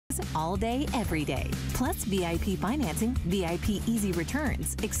all day, every day. Plus VIP financing, VIP easy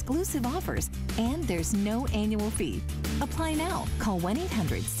returns, exclusive offers, and there's no annual fee. Apply now. Call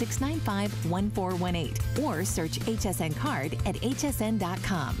 1-800-695-1418 or search HSN card at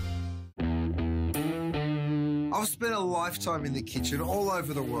hsn.com. I've spent a lifetime in the kitchen all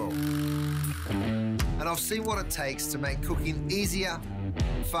over the world, and I've seen what it takes to make cooking easier,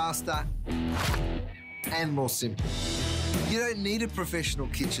 faster, and more simple. You don't need a professional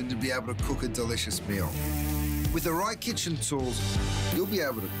kitchen to be able to cook a delicious meal. With the right kitchen tools, you'll be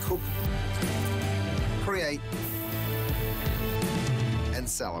able to cook, create, and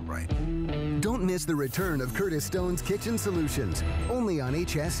celebrate. Don't miss the return of Curtis Stone's Kitchen Solutions, only on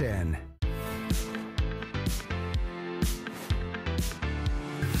HSN.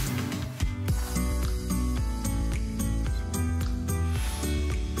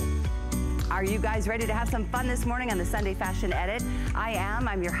 Are you guys ready to have some fun this morning on the Sunday Fashion Edit? I am.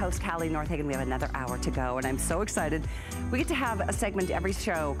 I'm your host, Callie Northagen. We have another hour to go, and I'm so excited. We get to have a segment every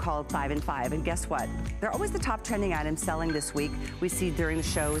show called 5 and 5, and guess what? They're always the top trending items selling this week. We see during the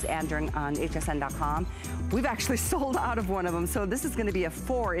shows and during on hsn.com. We've actually sold out of one of them, so this is going to be a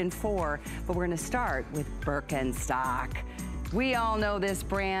 4 in 4, but we're going to start with Birkenstock. We all know this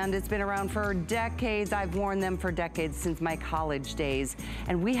brand. It's been around for decades. I've worn them for decades, since my college days.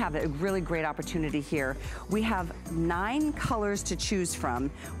 And we have a really great opportunity here. We have 9 colors to choose from.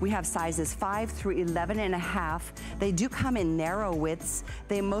 We have sizes 5 through 11 and a half. They do come in narrow widths.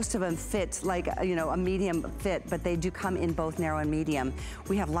 Most of them fit like, you know, a medium fit, but they do come in both narrow and medium.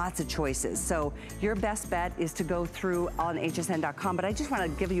 We have lots of choices. So your best bet is to go through on hsn.com, but I just want to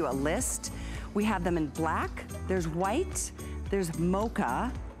give you a list. We have them in black, there's white, there's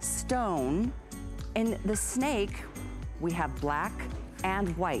mocha, stone, and the snake, we have black and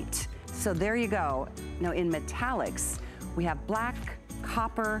white. So there you go. Now in metallics, we have black,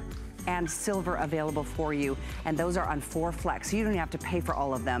 copper, and silver available for you. And those are on 4 flex. So you don't have to pay for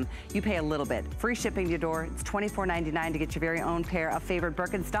all of them. You pay a little bit. Free shipping to your door. It's $24.99 to get your very own pair of favorite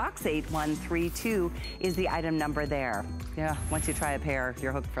Birkenstocks. 8132 is the item number there. Yeah, once you try a pair,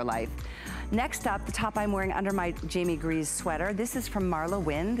 you're hooked for life. Next up, the top I'm wearing under my Jamie Grease sweater. This is from Marla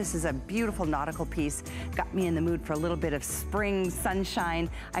Wynn. This is a beautiful nautical piece. Got me in the mood for a little bit of spring sunshine.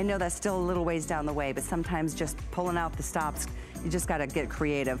 I know that's still a little ways down the way, but sometimes just pulling out the stops, you just gotta get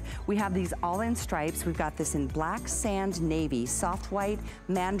creative. We have these all in stripes. We've got this in black, sand, navy, soft white,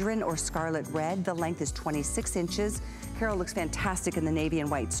 mandarin, or scarlet red. The length is 26 inches. Carol looks fantastic in the navy and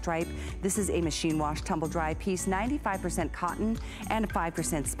white stripe. This is a machine wash, tumble dry piece, 95% cotton and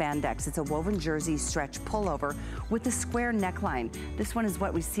 5% spandex. It's a woven jersey stretch pullover with a square neckline. This one is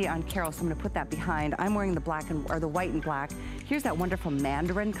what we see on Carol, so I'm gonna put that behind. I'm wearing the black or the white and black. Here's that wonderful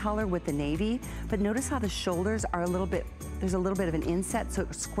mandarin color with the navy, but notice how the shoulders are there's a little bit of an inset, so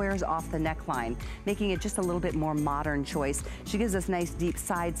it squares off the neckline, making it just a little bit more modern choice. She gives us nice deep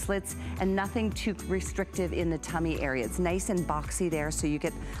side slits and nothing too restrictive in the tummy area. It's nice and boxy there, so you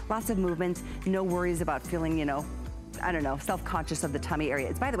get lots of movement, no worries about feeling, you know, I don't know, self-conscious of the tummy area.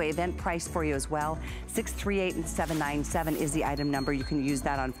 It's, by the way, event priced for you as well. 638 and 797 is the item number. You can use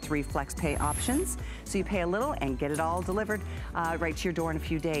that on 3 flex pay options. So you pay a little and get it all delivered right to your door in a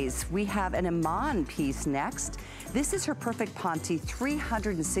few days. We have an Iman piece next. This is her perfect Ponte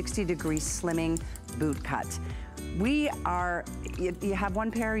 360-degree slimming boot cut. You have one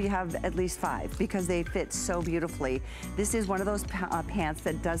pair, you have at least 5 because they fit so beautifully. This is one of those pants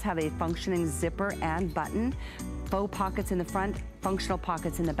that does have a functioning zipper and button. Faux pockets in the front, functional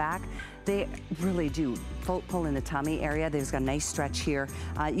pockets in the back. They really do pull in the tummy area. There's got a nice stretch here.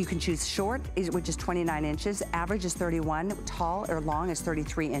 You can choose short, which is 29 inches. Average is 31. Tall or long is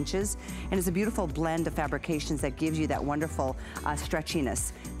 33 inches. And it's a beautiful blend of fabrications that gives you that wonderful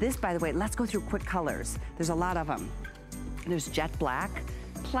stretchiness. This, by the way, let's go through quick colors. There's a lot of them. There's jet black,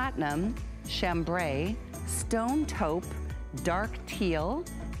 platinum, chambray, stone taupe, dark teal,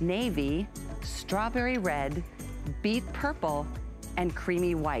 navy, strawberry red, beet purple, and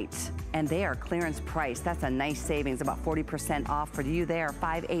creamy white. And they are clearance price. That's a nice savings, about 40% off for you there,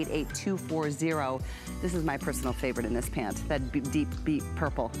 588240. This is my personal favorite in this pant, that deep beet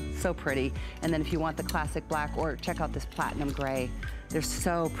purple, so pretty. And then if you want the classic black, or check out this platinum gray. They're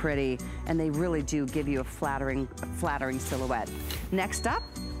so pretty, and they really do give you a flattering silhouette. Next up,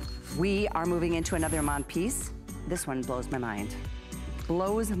 we are moving into another Iman piece. This one blows my mind.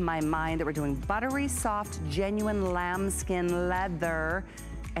 Blows my mind that we're doing buttery soft, genuine lambskin leather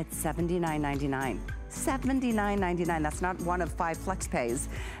at $79.99. $79.99. That's not one of 5 flex pays.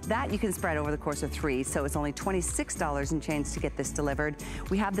 That you can spread over the course of 3, so it's only $26 and change to get this delivered.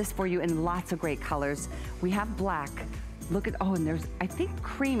 We have this for you in lots of great colors. We have black, Look at, oh, and there's, I think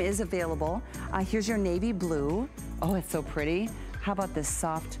cream is available. Here's your navy blue. Oh, it's so pretty. How about this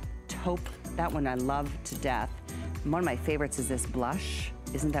soft taupe? That one I love to death. One of my favorites is this blush.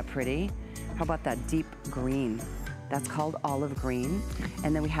 Isn't that pretty? How about that deep green? That's called olive green.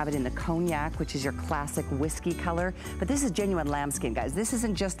 And then we have it in the cognac, which is your classic whiskey color. But this is genuine lambskin, guys. This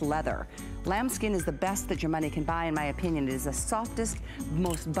isn't just leather. Lambskin is the best that your money can buy, in my opinion. It is the softest,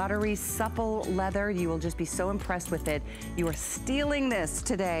 most buttery, supple leather. You will just be so impressed with it. You are stealing this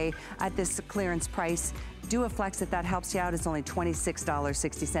today at this clearance price. Do a flex if that helps you out. It's only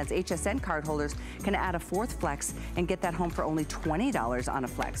 $26.60. HSN cardholders can add a fourth flex and get that home for only $20 on a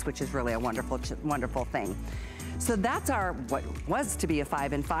flex, which is really a wonderful, wonderful thing. So that's our, what was to be a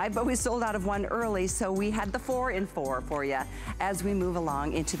 5 in 5, but we sold out of one early, so we had the 4 in 4 for you as we move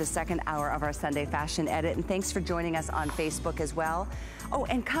along into the second hour of our Sunday Fashion Edit. And thanks for joining us on Facebook as well. Oh,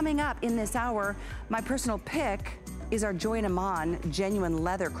 and coming up in this hour, my personal pick is our Joy Amon genuine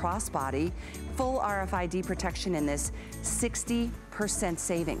leather crossbody. Full RFID protection in this, 60%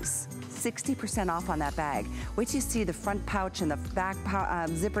 savings. 60% off on that bag. Wait till you see the front pouch and the back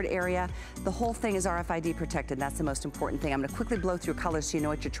zippered area. The whole thing is RFID protected. That's the most important thing. I'm gonna quickly blow through colors so you know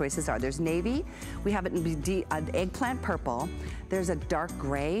what your choices are. There's navy. We have it in eggplant purple. There's a dark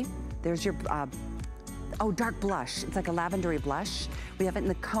gray. There's your, oh, dark blush. It's like a lavendery blush. We have it in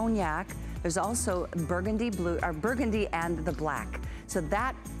the cognac. There's also burgundy blue, or burgundy and the black. So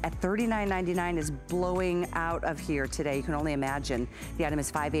that at $39.99 is blowing out of here today. You can only imagine. The item is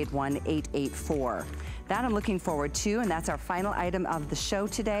 581884. That I'm looking forward to, and that's our final item of the show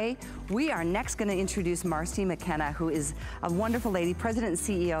today. We are next gonna introduce Marcy McKenna, who is a wonderful lady, president and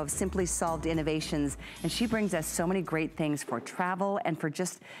CEO of Simply Solved Innovations, and she brings us so many great things for travel and for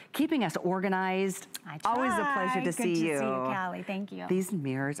just keeping us organized. Always a pleasure to see you. Good to see you, Callie. Thank you. These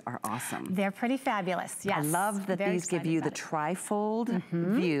mirrors are awesome. They're pretty fabulous, yes. I love that these give you the tri-fold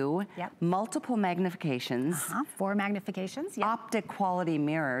view, multiple magnifications. 4 magnifications, optic quality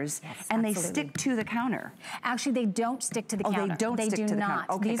mirrors, and they stick to the counter. Actually, they don't stick to the counter. They don't stick to the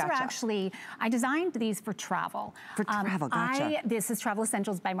counter. Okay, these are actually, I designed these for travel. For travel, gotcha. This is Travel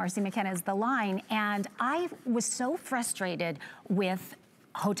Essentials by Marcy McKenna is the line, and I was so frustrated with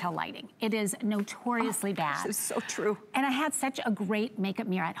hotel lighting. It is notoriously bad. This is so true. And I had such a great makeup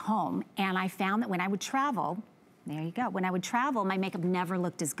mirror at home, and I found that when I would travel, there you go. When I would travel, my makeup never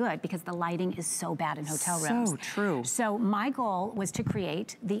looked as good because the lighting is so bad in hotel rooms. So true. So my goal was to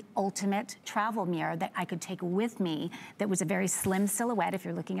create the ultimate travel mirror that I could take with me that was a very slim silhouette. If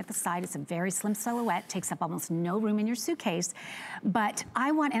you're looking at the side, it's a very slim silhouette, takes up almost no room in your suitcase. But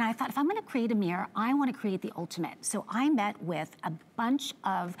I thought, if I'm gonna create a mirror, I wanna create the ultimate. So I met with a bunch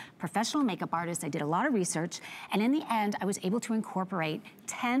of professional makeup artists. I did a lot of research, and in the end, I was able to incorporate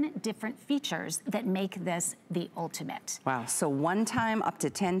 10 different features that make this the ultimate. Wow, so 1 time up to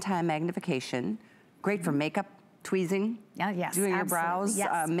 10 time magnification. Great for makeup, tweezing, yes, doing your brows,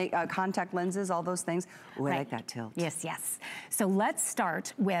 yes. contact lenses, all those things. Ooh, I like that tilt. Yes, yes. So let's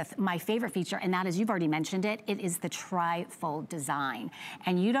start with my favorite feature, and that is, you've already mentioned it, it is the tri-fold design.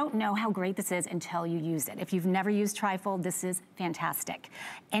 And you don't know how great this is until you use it. If you've never used tri-fold, this is fantastic.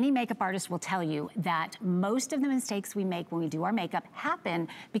 Any makeup artist will tell you that most of the mistakes we make when we do our makeup happen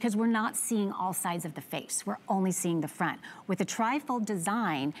because we're not seeing all sides of the face. We're only seeing the front. With a tri-fold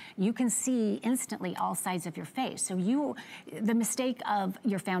design, you can see instantly all sides of your face. So the mistake of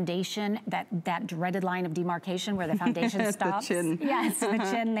your foundation, that dreaded line of demarcation where the foundation stops. The chin. Yes, the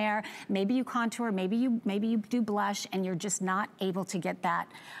chin there. Maybe you contour, maybe you do blush, and you're just not able to get that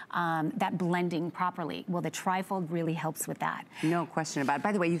that blending properly. Well, the tri-fold really helps with that. No question about it.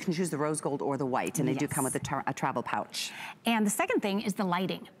 By the way, you can choose the rose gold or the white, and they do come with a travel pouch. And the second thing is the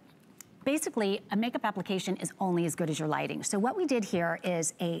lighting. Basically, a makeup application is only as good as your lighting. So what we did here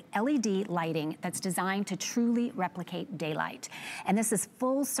is a LED lighting that's designed to truly replicate daylight. And this is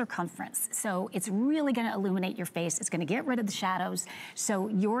full circumference. So it's really gonna illuminate your face. It's gonna get rid of the shadows. So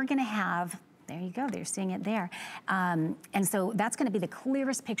you're gonna have, there you go, they're seeing it there. And so that's gonna be the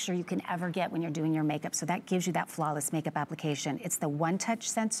clearest picture you can ever get when you're doing your makeup. So that gives you that flawless makeup application. It's the one-touch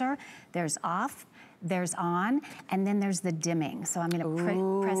sensor. There's off, there's on, and then there's the dimming. So I'm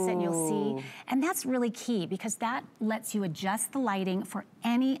gonna press it and you'll see. And that's really key because that lets you adjust the lighting for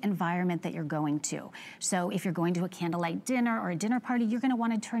any environment that you're going to. So if you're going to a candlelight dinner or a dinner party, you're gonna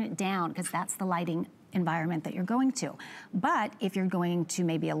wanna turn it down because that's the lighting environment that you're going to. But if you're going to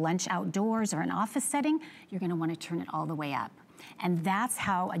maybe a lunch outdoors or an office setting, you're gonna wanna turn it all the way up. And that's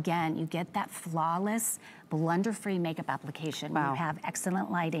how, again, you get that flawless, blunder-free makeup application. Wow. You have excellent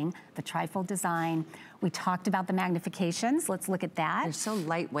lighting, the trifold design. We talked about the magnifications. Let's look at that. They're so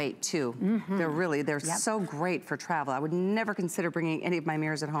lightweight too. They're so great for travel. I would never consider bringing any of my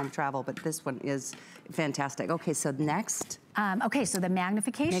mirrors at home travel, but this one is fantastic. Okay, so next. Okay, so the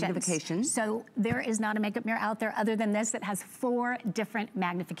magnifications. Magnification. So there is not a makeup mirror out there other than this that has 4 different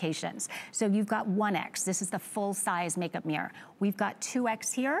magnifications. So you've got 1X. This is the full-size makeup mirror. We've got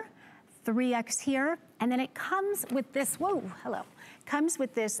 2X here, 3X here, and then it comes with this, comes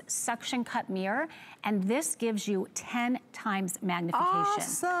with this suction cup mirror, and this gives you 10 times magnification.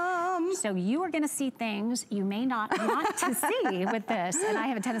 Awesome. So you are gonna see things you may not want to see with this. And I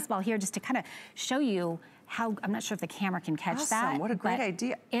have a tennis ball here just to kind of show you how, I'm not sure if the camera can catch that. What a great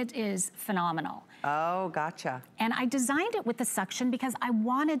idea. It is phenomenal. Oh, gotcha. And I designed it with the suction because I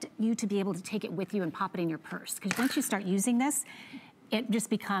wanted you to be able to take it with you and pop it in your purse. Because once you start using this, it just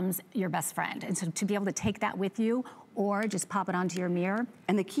becomes your best friend. And so to be able to take that with you or just pop it onto your mirror.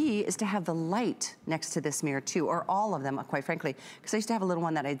 And the key is to have the light next to this mirror too, or all of them, quite frankly. Because I used to have a little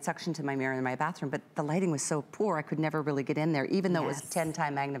one that I'd suction to my mirror in my bathroom, but the lighting was so poor I could never really get in there, even though it was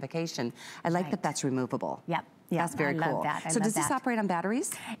 10-time magnification. I like that that's removable. Yep. That's very cool. I love that. So does this operate on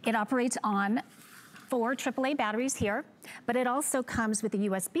batteries? It operates on 4 AAA batteries here, but it also comes with a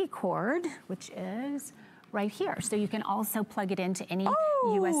USB cord, which is right here. So you can also plug it into any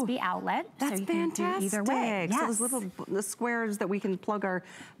USB outlet. That's so you fantastic. Can do either way. So those little squares that we can plug our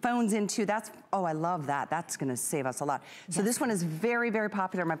phones into, that's, I love that. That's gonna save us a lot. So this one is very, very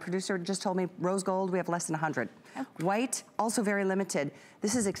popular. My producer just told me rose gold, we have less than 100. White, also very limited.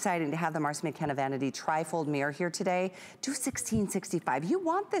 This is exciting to have the Marcy McKenna Vanity trifold mirror here today. Do $16.65. You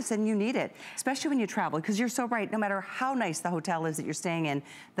want this and you need it, especially when you travel, because you're so right, no matter how nice the hotel is that you're staying in,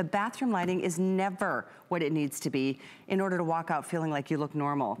 the bathroom lighting is never what it needs to be in order to walk out feeling like you look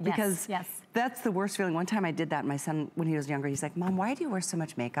normal. Because that's the worst feeling. One time I did that, and my son, when he was younger, he's like, Mom, why do you wear so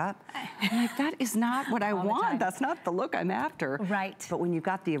much makeup? I'm like, that is not what I want. That's not the look I'm after. Right. But when you've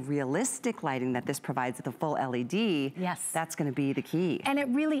got the realistic lighting that this provides with the full LED, that's gonna be the key. And it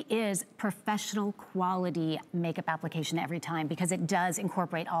really is professional quality makeup application every time because it does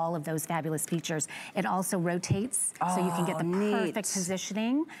incorporate all of those fabulous features. It also rotates so you can get the perfect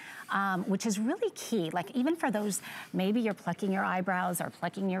positioning, which is really key. Like even for those, maybe you're plucking your eyebrows or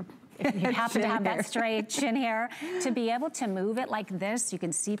plucking your, if you happen to have that straight chin hair, to be able to move it like this, you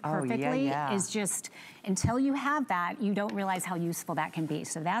can see perfectly, is just, until you have that, you don't realize how useful that can be.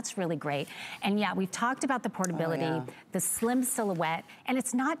 So that's really great. And yeah, we've talked about the portability, the slim silhouette, and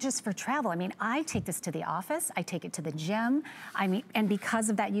it's not just for travel. I mean, I take this to the office, I take it to the gym. I mean, and because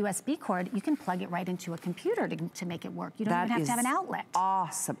of that USB cord, you can plug it right into a computer to make it work. You don't even have to have an outlet.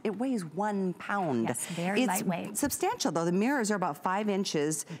 Awesome. It weighs 1 pound. Yes, very lightweight. It's substantial though. The mirrors are about 5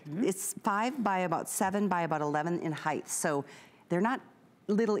 inches. It's 5 by about 7 by about 11 in height. So they're not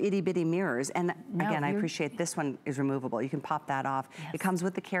little itty bitty mirrors. And again, I appreciate this one is removable. You can pop that off. It comes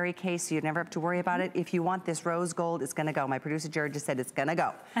with the carry case, so you never have to worry about it. If you want this rose gold, it's gonna go. My producer Jared just said it's gonna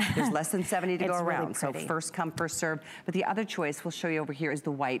go. There's less than 70 to go around. So first come, first serve. But the other choice we'll show you over here is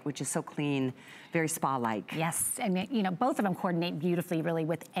the white, which is so clean, very spa-like. Yes, and you know, both of them coordinate beautifully really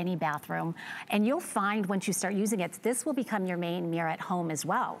with any bathroom. And you'll find once you start using it, this will become your main mirror at home as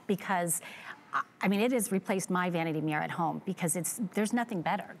well, because I mean, it has replaced my vanity mirror at home because there's nothing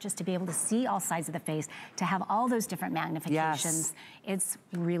better just to be able to see all sides of the face, to have all those different magnifications. It's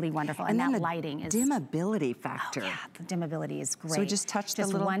really wonderful. And that lighting is... dimmability factor. Oh, yeah, the dimmability is great. So we just touch the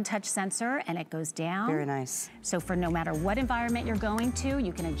little... one touch sensor and it goes down. Very nice. So for no matter what environment you're going to,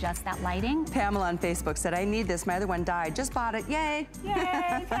 you can adjust that lighting. Pamela on Facebook said, I need this. My other one died. Just bought it. Yay.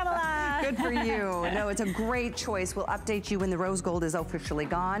 Yay, Pamela. Good for you. No, it's a great choice. We'll update you when the rose gold is officially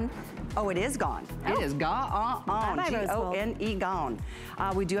gone. Oh, it is gone. It is gone. G-O-N-E, gone.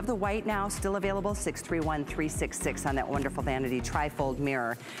 We do have the white now, still available, 631366 on that wonderful vanity trifold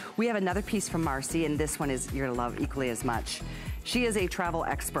mirror. We have another piece from Marcy, and this one is you're gonna love equally as much. She is a travel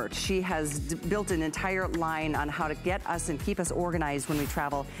expert. She has built an entire line on how to get us and keep us organized when we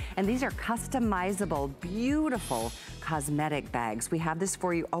travel. And these are customizable, beautiful cosmetic bags. We have this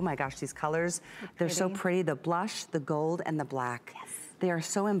for you. Oh my gosh, these colors, they're so pretty. The blush, the gold, and the black. They are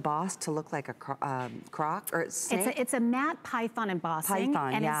so embossed to look like a croc or snake. It's a matte python embossing.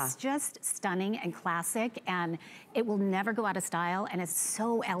 Python, and yeah. it's just stunning and classic, and it will never go out of style, and it's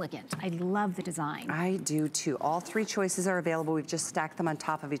so elegant. I love the design. I do too. All three choices are available. We've just stacked them on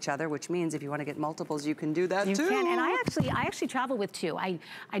top of each other, which means if you want to get multiples, you can do that too. You can, and I actually travel with two. I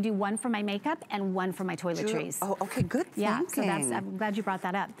do one for my makeup and one for my toiletries. Oh, okay, good Yeah, thinking. so I'm glad you brought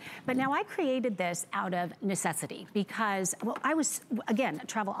that up. But now I created this out of necessity because, well, I was, again,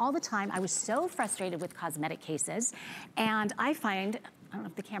 travel all the time. I was so frustrated with cosmetic cases, and I find, I don't know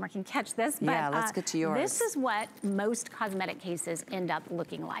if the camera can catch this, but yeah, let's get to yours. This is what most cosmetic cases end up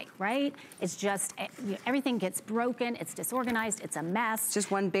looking like, right? It's just, you know, everything gets broken, it's disorganized, it's a mess. It's just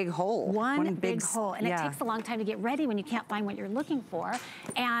one big hole. One big hole, and it takes a long time to get ready when you can't find what you're looking for.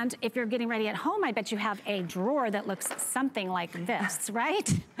 And if you're getting ready at home, I bet you have a drawer that looks something like this, right?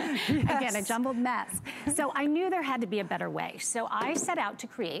 Yes. Again, a jumbled mess. So I knew there had to be a better way. So I set out to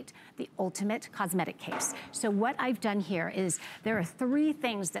create the ultimate cosmetic case. So what I've done here is there are three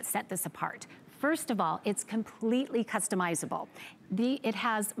things that set this apart. First of all, it's completely customizable. It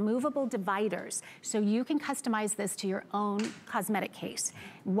has movable dividers, so you can customize this to your own cosmetic case.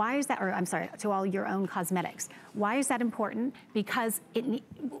 Why is that, or I'm sorry, to all your own cosmetics. Why is that important? Because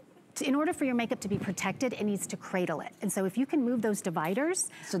in order for your makeup to be protected, it needs to cradle it. And so if you can move those dividers.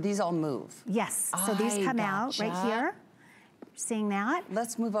 So these all move? Yes, so these come out right here. Seeing that?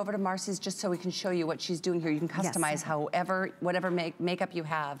 Let's move over to Marcy's just so we can show you what she's doing here. You can customize whatever makeup you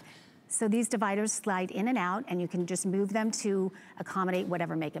have. So these dividers slide in and out, and you can just move them to accommodate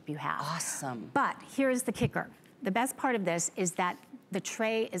whatever makeup you have. Awesome. But here's the kicker. The best part of this is that the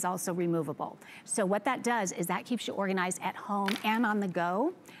tray is also removable. So what that does is that keeps you organized at home and on the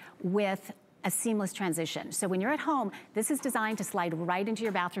go with a seamless transition. So when you're at home, this is designed to slide right into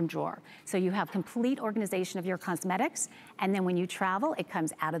your bathroom drawer. So you have complete organization of your cosmetics, and then when you travel, it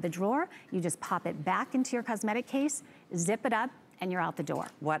comes out of the drawer. You just pop it back into your cosmetic case, zip it up, and you're out the door.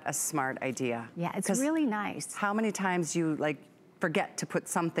 What a smart idea. Yeah, it's really nice. How many times you forget to put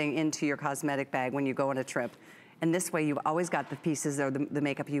something into your cosmetic bag when you go on a trip? And this way, you've always got the pieces or the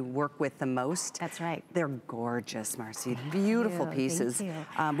makeup you work with the most. That's right. They're gorgeous, Marcy. Beautiful pieces. Thank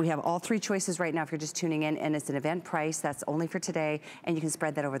you. We have all three choices right now if you're just tuning in, and it's an event price. That's only for today, and you can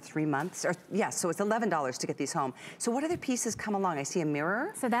spread that over 3 months. So it's $11 to get these home. So what other pieces come along? I see a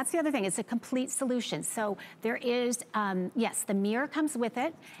mirror. So that's the other thing. It's a complete solution. So there is, yes, the mirror comes with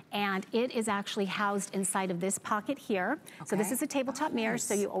it, and it is actually housed inside of this pocket here. Okay. So this is a tabletop mirror,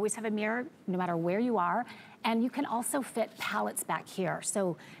 so you always have a mirror no matter where you are. And you can also fit palettes back here.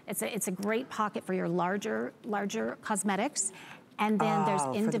 So it's a great pocket for your larger cosmetics. And then there's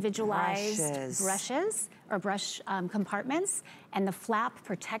individualized brushes or brush compartments. And the flap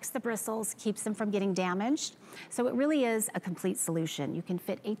protects the bristles, keeps them from getting damaged. So it really is a complete solution. You can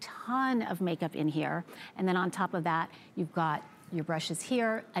fit a ton of makeup in here. And then on top of that, you've got your brushes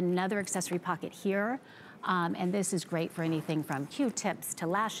here, another accessory pocket here. And this is great for anything from Q-tips to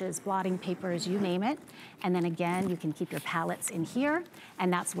lashes, blotting papers, you name it. And then again, you can keep your palettes in here,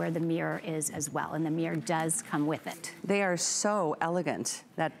 and that's where the mirror is as well. And the mirror does come with it. They are so elegant.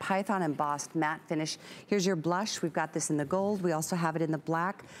 That python embossed matte finish. Here's your blush. We've got this in the gold. We also have it in the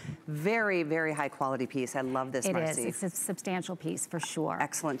black. Very, very high quality piece. I love this, Marcy. It is. It's a substantial piece for sure.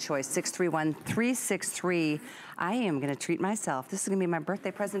 Excellent choice. 631-363. I am going to treat myself. This is going to be my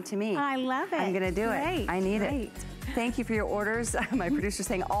birthday present to me. I love it. I'm going to do it. I need it. Thank you for your orders. My producer's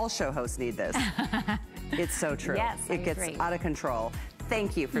saying all show hosts need this. It's so true. Yes, it gets out of control.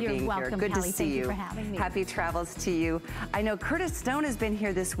 Thank you for being welcome, here. Good Kelly. to see Thank you for having me. Happy travels to you. I know Curtis Stone has been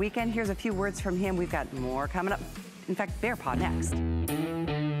here this weekend. Here's a few words from him. We've got more coming up. In fact, Bear Paw next.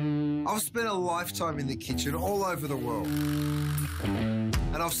 I've spent a lifetime in the kitchen all over the world.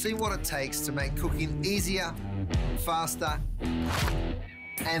 And I've seen what it takes to make cooking easier, faster,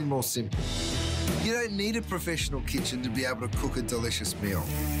 and more simple. You don't need a professional kitchen to be able to cook a delicious meal.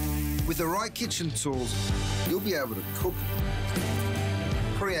 With the right kitchen tools, you'll be able to cook,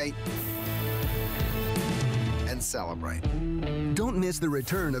 create, and celebrate. Don't miss the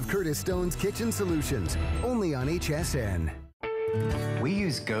return of Curtis Stone's Kitchen Solutions, only on HSN. We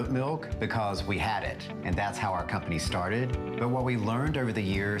use goat milk because we had it, and that's how our company started. But what we learned over the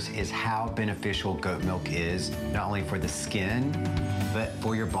years is how beneficial goat milk is, not only for the skin, but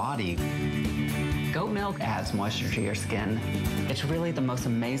for your body. Goat milk adds moisture to your skin. It's really the most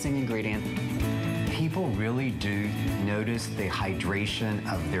amazing ingredient. People really do notice the hydration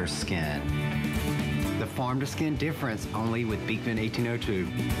of their skin. The farm-to-skin difference, only with Beekman 1802.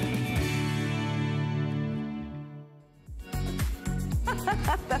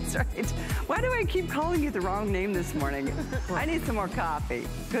 That's right. What Why do I keep calling you the wrong name this morning? I need some more coffee.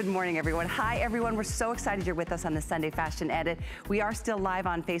 Good morning, everyone. Hi, everyone. We're so excited you're with us on the Sunday Fashion Edit. We are still live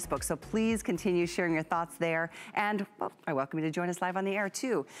on Facebook, so please continue sharing your thoughts there. And, well, I welcome you to join us live on the air,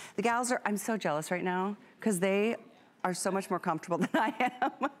 too. The gals are, I'm so jealous right now, because they are so much more comfortable than I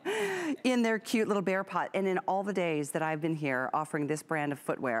am in their cute little bear pot. And in all the days that I've been here offering this brand of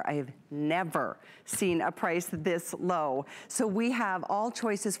footwear, I have never seen a price this low. So we have all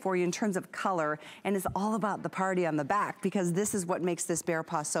choices for you in terms of color, and it's all about the party on the back, because this is what makes this bear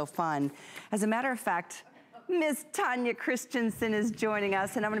paw so fun. As a matter of fact, Miss Tanya Christensen is joining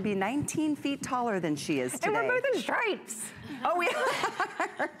us, and I'm gonna be 19 feet taller than she is today. And we're both in stripes. Oh, we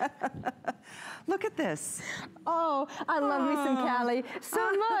are. Look at this. Oh, I love me some Callie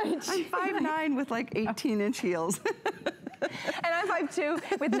so much. I'm 5'9" with like 18-inch heels. And I'm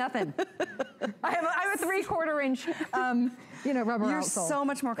 5'2" with nothing. I have a 3/4 inch, you know, rubber You're outsole. so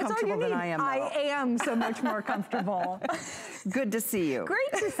much more comfortable than I am, though. I am so much more comfortable. Good to see you.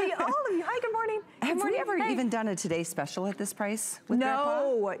 Great to see all of you. Hi, good morning. Have we ever even done a Today Special at this price? With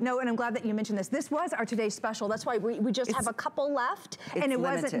no, and I'm glad that you mentioned this. This was our Today Special. That's why we just have a couple left, and it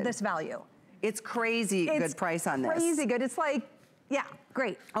wasn't this value. It's crazy good price on this. Crazy good. It's like, yeah,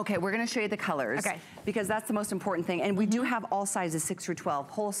 great. Okay, we're gonna show you the colors. Okay. Because that's the most important thing. And we do have all sizes 6 through 12,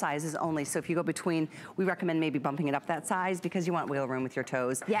 whole sizes only. So if you go between, we recommend maybe bumping it up that size because you want wiggle room with your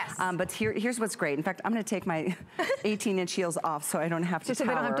toes. Yes. But here's what's great. In fact, I'm gonna take my 18-inch heels off so I don't have to Just so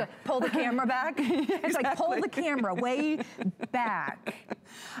we don't have to pull the camera back. It's like pull the camera way back.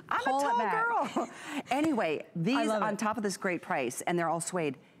 I'm a tall girl. Anyway, these on top of this great price, and they're all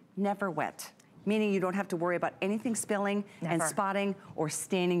suede, never wet. Meaning you don't have to worry about anything spilling and spotting or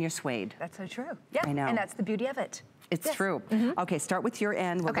staining your suede. That's so true. Yeah, I know. And that's the beauty of it. It's true. Okay, start with your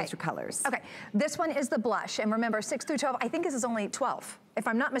end. We'll go through colors. Okay, this one is the blush. And remember, 6 through 12, I think this is only 12. If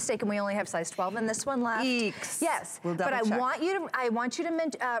I'm not mistaken, we only have size 12 in this one left. Eeks. Yes, we'll but I want you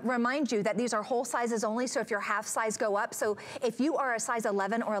to remind you that these are whole sizes only, so if your half size go up, so if you are a size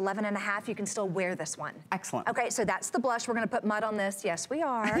 11 or 11 and a half, you can still wear this one. Excellent. Okay, so that's the blush. We're gonna put mud on this. Yes, we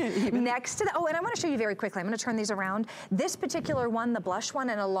are. Next to the, and I wanna show you very quickly. I'm gonna turn these around. This particular one, the blush one,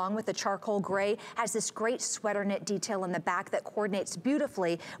 and along with the charcoal gray, has this great sweater knit detail in the back that coordinates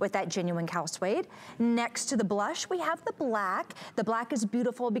beautifully with that genuine cow suede. Next to the blush, we have the black. The black is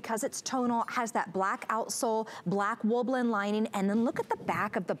beautiful because it's tonal, has that black outsole, black wool blend lining, and then look at the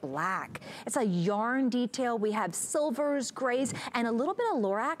back of the black. It's a yarn detail. We have silvers, grays, and a little bit of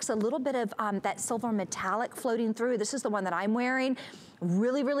Lorax, a little bit of that silver metallic floating through. This is the one that I'm wearing.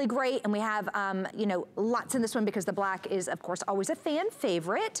 Really, really great. And we have, you know, lots in this one because the black is, of course, always a fan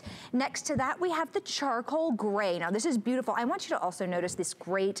favorite. Next to that, we have the charcoal gray. Now, this is beautiful. I want you to also notice this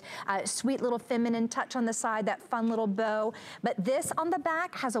great, sweet little feminine touch on the side, that fun little bow. But this on the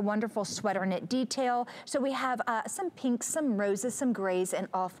back has a wonderful sweater knit detail. So we have some pinks, some roses, some grays, and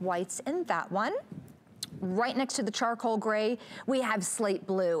off-whites in that one. Right next to the charcoal gray, we have slate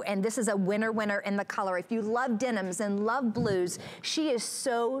blue, and this is a winner in the color. If you love denims and love blues, she is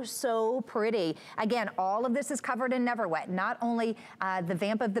so, so pretty. Again, all of this is covered in Never Wet, not only the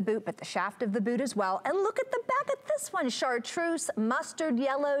vamp of the boot, but the shaft of the boot as well. And look at the back of this one, chartreuse, mustard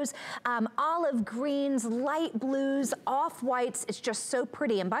yellows, olive greens, light blues, off-whites. It's just so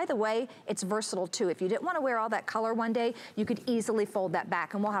pretty. And by the way, it's versatile too. If you didn't want to wear all that color one day, you could easily fold that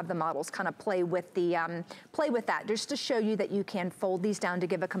back, and we'll have the models kind of play with that, just to show you that you can fold these down to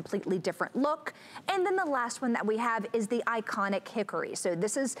give a completely different look. And then the last one that we have is the iconic hickory. So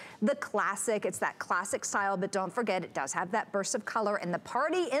this is the classic, it's that classic style, but don't forget, it does have that burst of color and the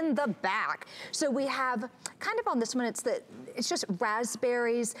party in the back. So we have kind of on this one, it's just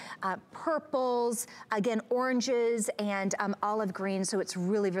raspberries, purples, again, oranges, and olive green. So it's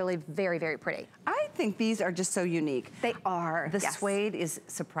really, really very, very pretty. I think these are just so unique. They are. The suede is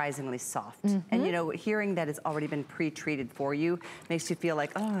surprisingly soft. And you know, hearing that it's already been pre-treated for you makes you feel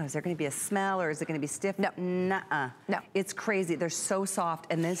like, oh, is there gonna be a smell or is it gonna be stiff? No. Nuh-uh. No. It's crazy. They're so soft,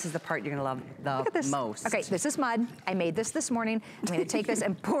 and this is the part you're gonna love the most. Okay, this is mud. I made this morning. I'm gonna take this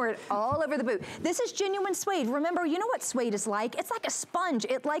and pour it all over the boot. This is genuine suede. Remember, you know what suede is like? It's like a sponge.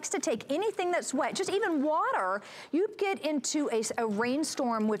 It likes to take anything that's wet, just even water. You get into a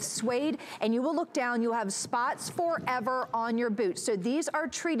rainstorm with suede, and you will look down, you'll have spots forever on your boot. So these are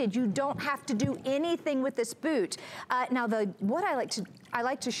treated. You don't have to do anything with this boot. Now, I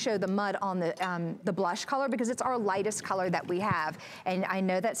like to show the mud on the blush color because it's our lightest color that we have. And I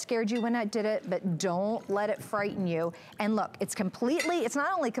know that scared you when I did it, but don't let it frighten you. And look, it's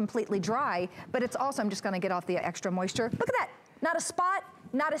not only completely dry, but it's also, I'm just gonna get off the extra moisture. Look at that, not a spot,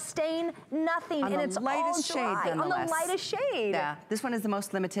 not a stain, nothing, and it's all dry. On the lightest shade. Yeah, this one is the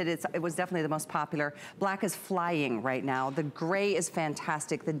most limited. It was definitely the most popular. Black is flying right now. The gray is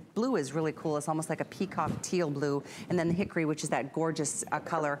fantastic. The blue is really cool. It's almost like a peacock teal blue. And then the hickory, which is that gorgeous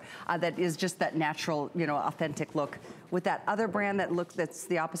color that is just that natural, you know, authentic look. With that other brand that's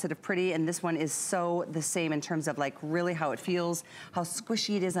the opposite of pretty, and this one is so the same in terms of like really how it feels, how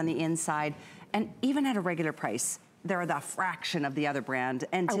squishy it is on the inside, and even at a regular price, they're the fraction of the other brand.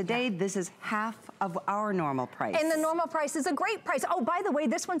 And today, this is half of our normal price. And the normal price is a great price. Oh, by the way,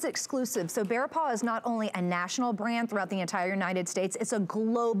 this one's exclusive. So Bear Paw is not only a national brand throughout the entire United States, it's a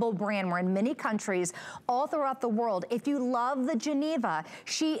global brand. We're in many countries all throughout the world. If you love the Geneva,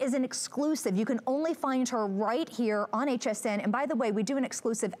 she is an exclusive. You can only find her right here on HSN. And by the way, we do an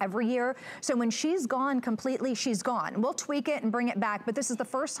exclusive every year. So when she's gone completely, she's gone. We'll tweak it and bring it back. But this is the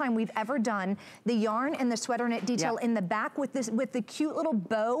first time we've ever done the yarn and the sweater knit detail in the back with the cute little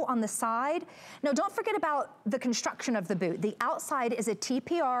bow on the side. Now don't forget about the construction of the boot. The outside is a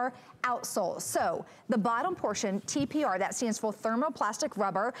TPR outsole. So the bottom portion, TPR, that stands for thermoplastic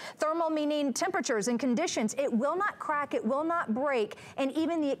rubber. Thermal meaning temperatures and conditions. It will not crack, it will not break, and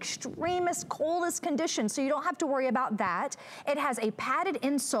even the extremest, coldest conditions, so you don't have to worry about that. It has a padded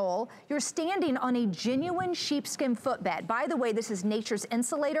insole. You're standing on a genuine sheepskin footbed. By the way, this is nature's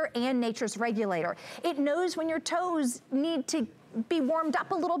insulator and nature's regulator. It knows when your toes need to be warmed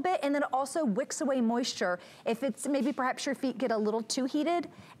up a little bit, and then it also wicks away moisture if it's maybe perhaps your feet get a little too heated.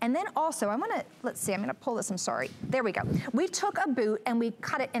 And then also, let's see, I'm gonna pull this, I'm sorry. There we go. We took a boot and we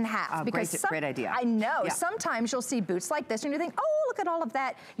cut it in half. Because great idea. I know, sometimes you'll see boots like this and you think, oh, look at all of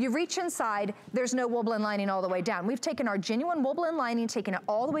that. You reach inside, there's no wool blend lining all the way down. We've taken our genuine wool blend lining, taken it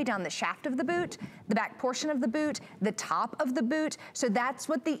all the way down the shaft of the boot, the back portion of the boot, the top of the boot. So that's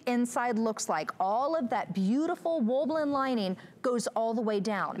what the inside looks like. All of that beautiful wool blend lining goes all the way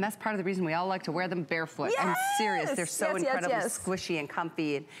down. And that's part of the reason we all like to wear them barefoot. I'm serious, they're so incredibly squishy and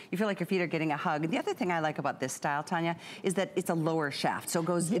comfy, and you feel like your feet are getting a hug. The other thing I like about this style, Tanya, is that it's a lower shaft, so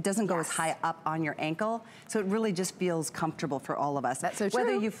it doesn't go as high up on your ankle, so it really just feels comfortable for all of us. That's so true.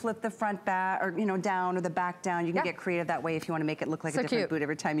 Whether you flip the front back, or down, or the back down, you can get creative that way if you want to make it look like a different boot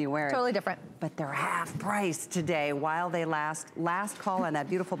every time you wear it. Totally different. But they're half price today while they last. Last call on that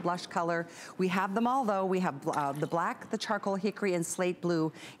beautiful blush color. We have them all though. We have the black, the charcoal, hickory, and slate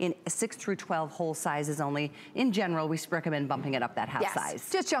blue in 6 through 12 whole sizes only. In general, we recommend bumping it up that half size.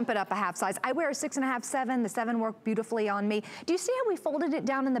 Just jump it up a half size. I wear a 6.5, 7. The 7 worked beautifully on me. Do you see how we folded it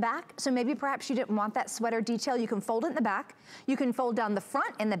down in the back? So maybe perhaps you didn't want that sweater detail. You can fold it in the back. You can fold down the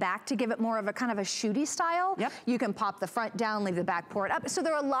front and the back to give it more of a kind of a shooty style. You can pop the front down, leave the back port up. So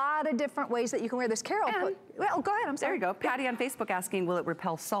there are a lot of different ways that you can wear this. Carol, well, go ahead, I'm sorry. There you go. Patty on Facebook asking, will it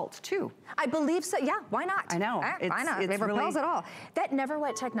repel salt too? I believe so, yeah, why not? I know. Why not? It repels it all. That Never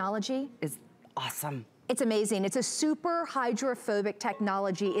Wet technology is awesome. It's amazing. It's a super hydrophobic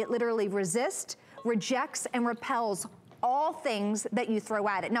technology. It literally resists, rejects, and repels all things that you throw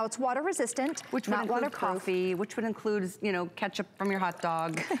at it. Now it's water resistant, which would include coffee, which would include, ketchup from your hot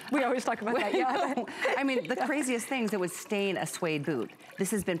dog. We always talk about that, yeah. I mean, the craziest things that would stain a suede boot.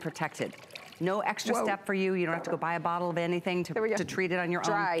 This has been protected. No extra step for you. You don't have to go buy a bottle of anything to treat it on your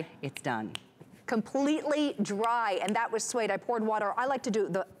own. It's done. Completely dry, and that was suede. I poured water. I like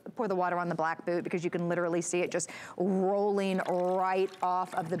to pour the water on the black boot because you can literally see it just rolling right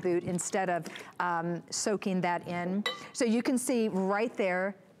off of the boot instead of soaking that in. So you can see right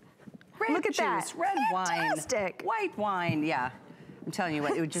there. Look at that. Red Fantastic. wine, white wine, yeah. I'm telling you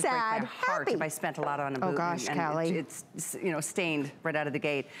what, it would just break my heart if I spent a lot on a boot. Oh gosh, Callie. It's stained right out of the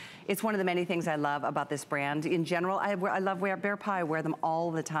gate. It's one of the many things I love about this brand. In general, I love Bear Paw. I wear them all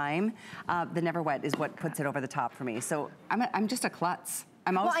the time. The Never Wet is what puts it over the top for me. So I'm just a klutz.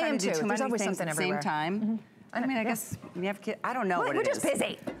 I'm always trying to do too many things at the same time. I mean, I guess you have kids. I don't know what it is. We're just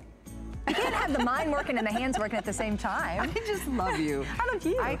busy. You can't have the mind working and the hands working at the same time. I just love you. I love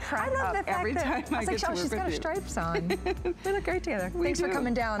you. I crack love up every time I get to work she's got her stripes on. We look great together. Thanks for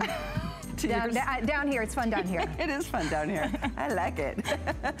coming down. Down here, it's fun down here. It is fun down here. I like it.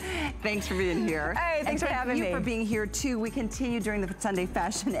 Thanks for being here. Hey, thanks for having me. Thank you for being here too. We continue during the Sunday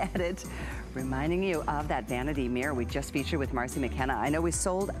Fashion Edit, reminding you of that vanity mirror we just featured with Marcy McKenna. I know we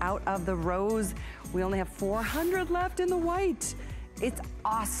sold out of the rose. We only have 400 left in the white. It's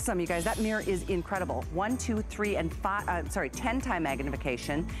awesome, you guys. That mirror is incredible. 1, 2, 3, and 10-time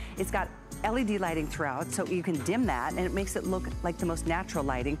magnification. It's got LED lighting throughout, so you can dim that, and it makes it look like the most natural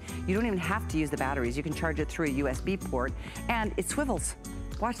lighting. You don't even have to use the batteries. You can charge it through a USB port, and it swivels.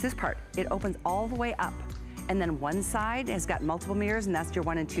 Watch this part. It opens all the way up, and then one side has got multiple mirrors, and that's your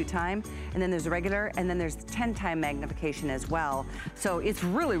 1 and 2 time. And then there's a regular, and then there's 10 time magnification as well. So it's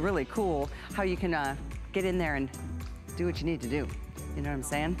really, really cool how you can get in there and do what you need to do. You know what I'm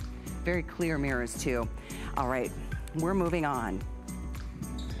saying? Very clear mirrors too. All right, we're moving on.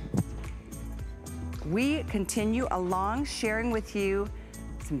 We continue along sharing with you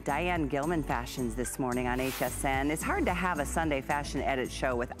some Diane Gilman fashions this morning on HSN. It's hard to have a Sunday fashion edit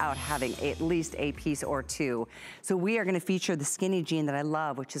show without having at least a piece or two. So we are gonna feature the skinny jean that I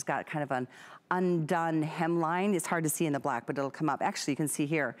love, which has got kind of an undone hemline. It's hard to see in the black, but it'll come up. Actually, you can see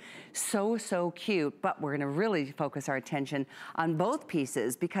here. So, so cute, but we're gonna really focus our attention on both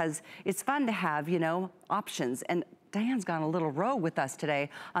pieces because it's fun to have, you know, options. And Diane's gone a little rogue with us today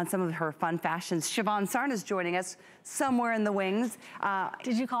on some of her fun fashions. Siobhan Sarna's joining us somewhere in the wings.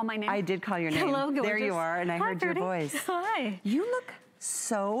 Did you call my name? I did call your name. Hello, gorgeous. There you are, and I heard your voice. Hi. You look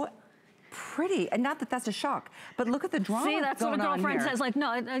so pretty, and not that that's a shock, but look at the drama. See, that's what a girlfriend says. Like,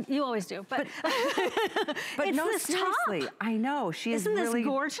 no, you always do. But it's no, this seriously, top. I know she is Isn't really this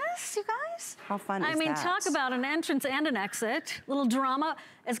gorgeous, you guys? How fun is that? I mean, talk about an entrance and an exit. Little drama,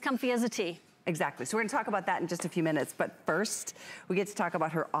 as comfy as a tea. Exactly. So we're going to talk about that in just a few minutes. But first, we get to talk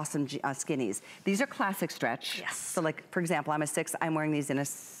about her awesome skinnies. These are classic stretch. Yes. So like, for example, I'm a 6. I'm wearing these in a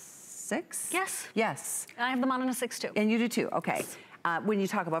 6? Yes. Yes. I have them on in a 6 too. And you do too. Okay. When you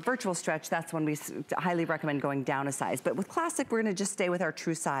talk about virtual stretch, that's when we highly recommend going down a size. But with classic, we're gonna just stay with our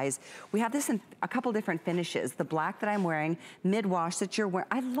true size. We have this in a couple different finishes. The black that I'm wearing, mid-wash that you're wearing.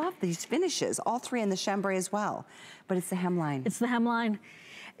 I love these finishes, all 3 in the chambray as well. But it's the hemline. It's the hemline.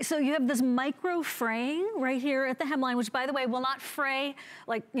 So you have this micro fraying right here at the hemline, which by the way, will not fray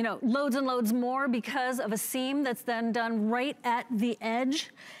like, you know, loads and loads more because of a seam that's then done right at the edge.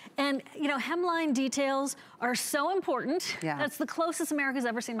 And you know, hemline details are so important. Yeah. That's the closest America's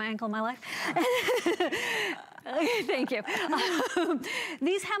ever seen my ankle in my life. Thank you.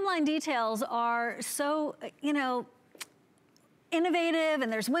 These hemline details are so, you know, innovative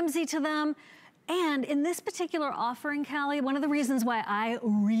and there's whimsy to them. And in this particular offering, Callie, one of the reasons why I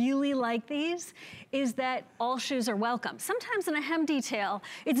really like these is that all shoes are welcome. Sometimes in a hem detail,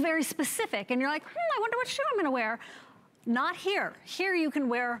 it's very specific and you're like, I wonder what shoe I'm gonna wear. Not here. Here you can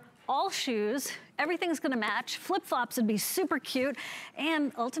wear all shoes, everything's gonna match. Flip-flops would be super cute.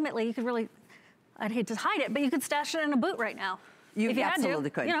 And ultimately you could really, I'd hate to hide it, but you could stash it in a boot right now. You absolutely to,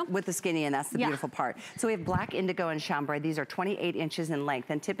 could, you know. with the skinny, and that's the beautiful part. So we have black, indigo, and chambray. These are 28 inches in length,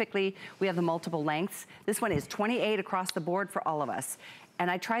 and typically we have the multiple lengths. This one is 28 across the board for all of us.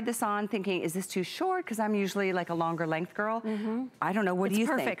 And I tried this on thinking, is this too short? Because I'm usually like a longer length girl. I don't know, what do you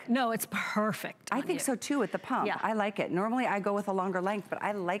think? Perfect. No, it's perfect. I think so too with the pump. Yeah. I like it. Normally I go with a longer length, but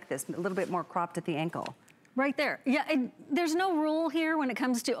I like this, a little bit more cropped at the ankle. Right there. Yeah, there's no rule here when it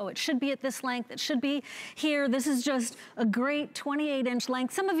comes to, oh, it should be at this length, it should be here. This is just a great 28-inch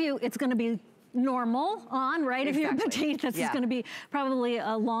length. Some of you, it's gonna be normal on, right? Exactly. If you're petite, this is gonna be probably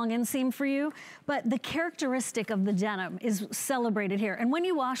a long inseam for you. But the characteristic of the denim is celebrated here. And when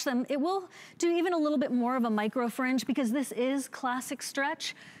you wash them, it will do even a little bit more of a micro fringe because this is classic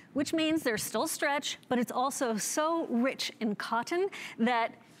stretch, which means there's still stretch, but it's also so rich in cotton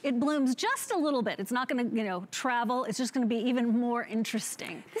that it blooms just a little bit. It's not gonna, you know, travel. It's just gonna be even more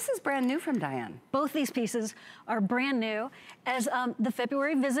interesting. This is brand new from Diane. Both these pieces are brand new. As the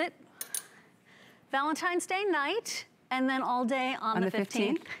February visit, Valentine's Day night, and then all day on the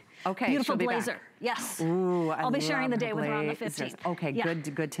 15th. Okay, beautiful she'll be blazer. Back. Yes. Ooh, I'll be sharing the day with her on the 15th. Okay, yeah.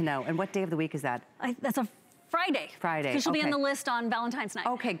 good to know. And what day of the week is that? That's a Friday. Friday. Because she'll be on the list on Valentine's night.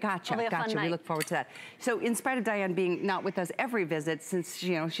 Okay, gotcha. We look forward to that. So in spite of Diane being not with us every visit, since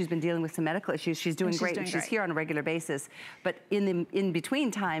you know she's been dealing with some medical issues, she's doing great. She's here on a regular basis. But in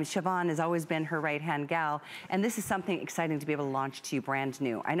between times, Siobhan has always been her right-hand gal, and this is something exciting to be able to launch to you brand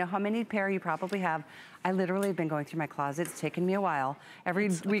new. I know how many pair you probably have. I literally have been going through my closet. It's taken me a while. Every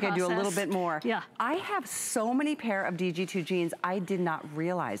week I do a little bit more. Yeah. I have so many pair of DG2 jeans, I did not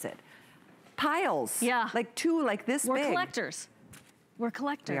realize it. Piles. Yeah. Like 2 like this big. We're collectors. We're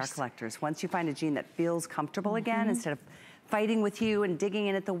collectors. We are collectors. Once you find a jean that feels comfortable again, instead of fighting with you and digging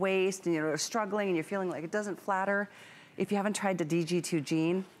in at the waist and you're struggling and you're feeling like it doesn't flatter, if you haven't tried the DG2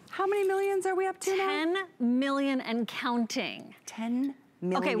 jean, how many millions are we up to now? 10 million and counting. 10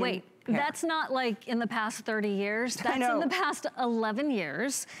 million. Okay, wait. Pair. That's not like in the past 30 years. That's in the past 11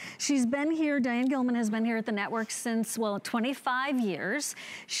 years. She's been here, Diane Gilman has been here at the network since, well, 25 years.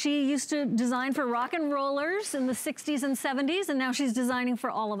 She used to design for rock and rollers in the 60s and 70s, and now she's designing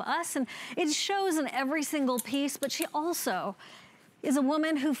for all of us. And it shows in every single piece, but she also is a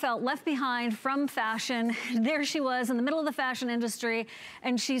woman who felt left behind from fashion. There she was in the middle of the fashion industry,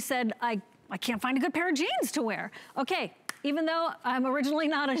 and she said, I can't find a good pair of jeans to wear. Okay, even though I'm originally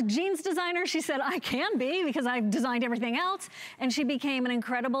not a jeans designer, she said I can be because I've designed everything else. And she became an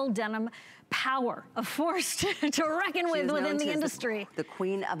incredible denim power, a force to reckon with within the industry. The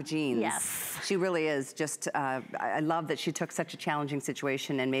queen of jeans. Yes. She really is just, I love that she took such a challenging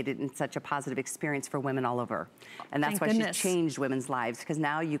situation and made it in such a positive experience for women all over. And that's why she's changed women's lives, because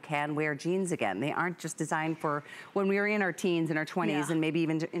now you can wear jeans again. They aren't just designed for when we were in our teens and our 20s and maybe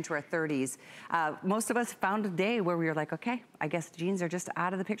even into our 30s. Most of us found a day where we were like, okay, I guess jeans are just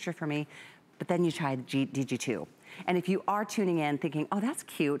out of the picture for me. But then you tried DG2. And if you are tuning in thinking, oh, that's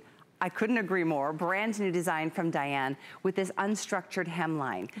cute, I couldn't agree more. Brand new design from Diane with this unstructured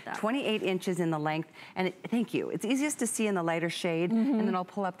hemline. 28 inches in the length. And thank you. It's easiest to see in the lighter shade. And then I'll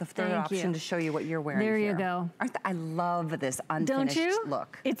pull up the third option to show you what you're wearing There you go. I love this unfinished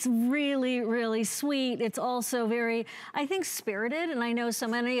look. It's really, really sweet. It's also very, I think, spirited. And I know so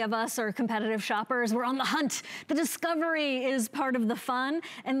many of us are competitive shoppers. We're on the hunt. The discovery is part of the fun.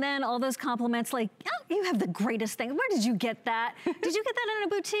 And then all those compliments like, oh, you have the greatest thing. Where did you get that? Did you get that in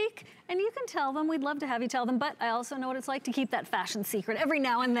a boutique? And you can tell them. We'd love to have you tell them, but I also know what it's like to keep that fashion secret every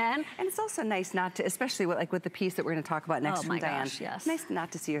now and then. And it's also nice not to, especially with the piece that we're going to talk about next from Diane. Yes. Nice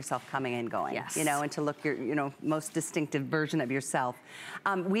not to see yourself coming and going, you know, and to look your, most distinctive version of yourself.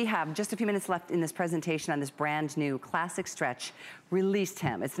 We have just a few minutes left in this presentation on this brand new classic stretch released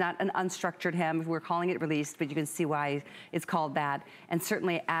hem. It's not an unstructured hem. We're calling it released, but you can see why it's called that. And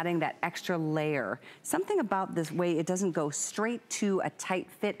certainly adding that extra layer. Something about this way, it doesn't go straight to a tight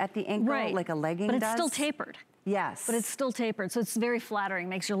fit at the ankle like a legging does. But it's still tapered. Yes. But it's still tapered, so it's very flattering.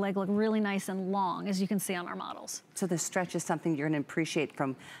 Makes your leg look really nice and long, as you can see on our models. So the stretch is something you're gonna appreciate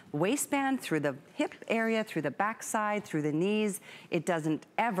from waistband, through the hip area, through the backside, through the knees. It doesn't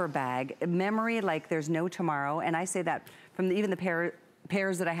ever bag. Memory like there's no tomorrow, and I say that from even the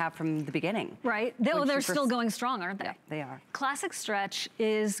pairs that I have from the beginning. Right, they're still going strong, aren't they? Yeah, they are. Classic stretch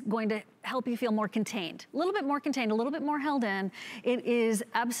is going to help you feel more contained. A little bit more contained, a little bit more held in. It is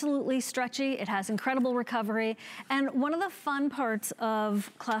absolutely stretchy. It has incredible recovery. And one of the fun parts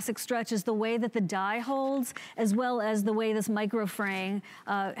of classic stretch is the way that the dye holds, as well as the way this micro fraying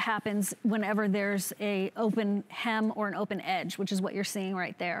happens whenever there's a open hem or an open edge, which is what you're seeing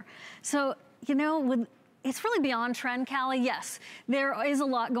right there. So, it's really beyond trend, Callie. Yes, there is a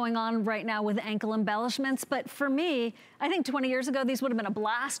lot going on right now with ankle embellishments, but for me, I think 20 years ago, these would have been a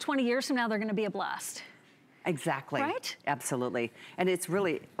blast. 20 years from now, they're gonna be a blast. Exactly. Right? Absolutely. And it's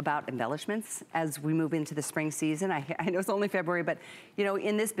really about embellishments as we move into the spring season. I know it's only February, but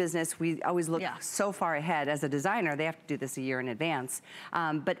in this business, we always look so far ahead. As a designer, they have to do this a year in advance.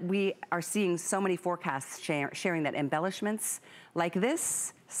 But we are seeing so many forecasts sharing that embellishments like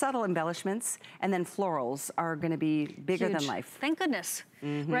this, subtle embellishments, and then florals are gonna be bigger than life. Thank goodness.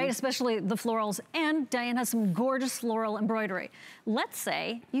 Right, especially the florals. And Diane has some gorgeous floral embroidery. Let's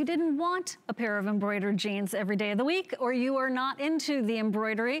say you didn't want a pair of embroidered jeans every day of the week, or you are not into the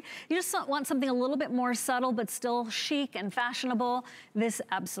embroidery. You just want something a little bit more subtle, but still chic and fashionable. This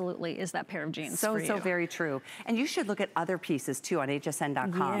absolutely is that pair of jeans for you. So very true. And you should look at other pieces too on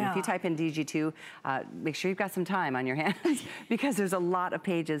hsn.com. If you type in DG2, make sure you've got some time on your hands because there's a lot of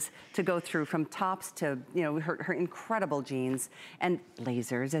pages to go through, from tops to her incredible jeans and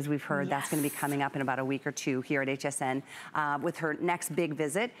lasers, as we've heard. That's going to be coming up in about a week or two here at HSN with her next big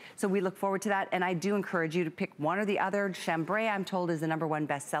visit. So we look forward to that. And I do encourage you to pick one or the other. Chambray, I'm told, is the #1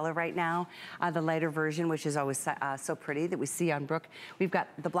 bestseller right now. The lighter version, which is always so pretty, that we see on Brooke. We've got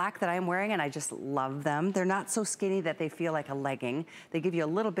the black that I'm wearing, and I just love them. They're not so skinny that they feel like a legging. They give you a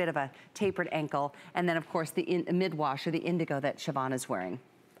little bit of a tapered ankle. And then, of course, the mid-wash or the indigo that Siobhan is wearing.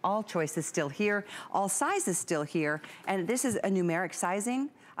 All choices still here, all sizes still here, and this is a numeric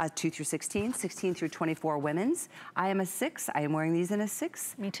sizing, 2 through 16, 16 through 24 women's. I am a 6, I am wearing these in a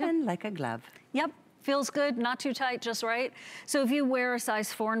 6. Me too. And like a glove. Yep. Feels good, not too tight, just right. So if you wear a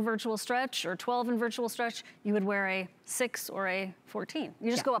size 4 in virtual stretch or 12 in virtual stretch, you would wear a 6 or a 14. You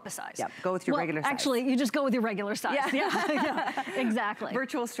just go up a size. Yeah, go with your regular size. Actually, you just go with your regular size. Yeah, exactly.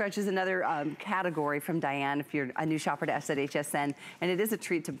 Virtual stretch is another category from Diane if you're a new shopper to us at HSN, and it is a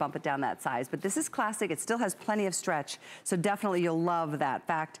treat to bump it down that size. But this is classic. It still has plenty of stretch, so definitely you'll love that. In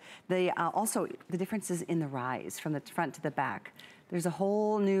fact, also the differences in the rise from the front to the back. There's a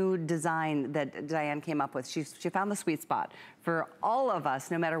whole new design that Diane came up with. She found the sweet spot for all of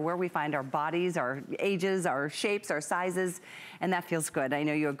us, no matter where we find our bodies, our ages, our shapes, our sizes, and that feels good. I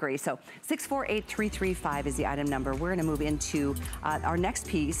know you agree. So 648335 is the item number. We're gonna move into our next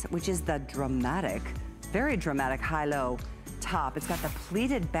piece, which is the dramatic, very dramatic high-low top. It's got the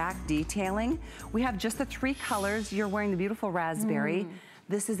pleated back detailing. We have just the 3 colors. You're wearing the beautiful raspberry.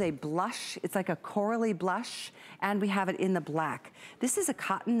 This is a blush. It's like a corally blush, and we have it in the black. This is a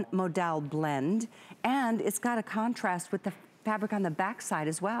cotton modal blend, and it's got a contrast with the fabric on the back side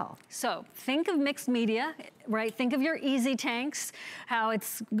as well. So think of mixed media, right? Think of your easy tanks, how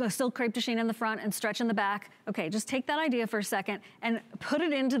it's still crepe de chine in the front and stretch in the back. Okay, just take that idea for a second and put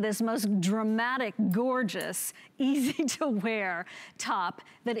it into this most dramatic, gorgeous, easy to wear top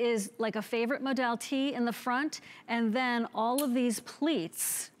that is like a favorite modal tee in the front, and then all of these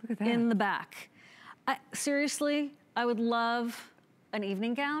pleats in the back. Seriously, I would love an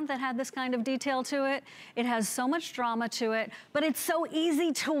evening gown that had this kind of detail to it. It has so much drama to it, but it's so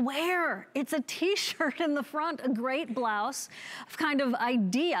easy to wear. It's a t-shirt in the front, a great blouse kind of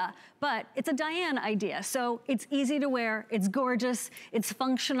idea, but it's a Diane idea. So it's easy to wear, it's gorgeous, it's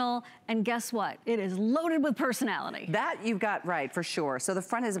functional, and guess what? It is loaded with personality. That you've got right, for sure. So the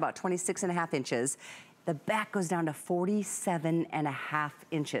front is about 26.5 inches. The back goes down to 47.5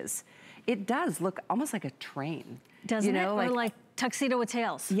 inches. It does look almost like a train. Doesn't it? Or like tuxedo with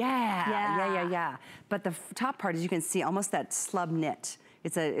tails. Yeah. But the top part, as you can see, almost that slub knit.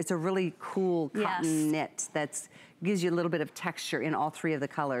 It's a really cool cotton knit that gives you a little bit of texture in all three of the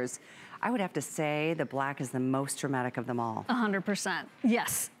colors. I would have to say the black is the most dramatic of them all. 100%,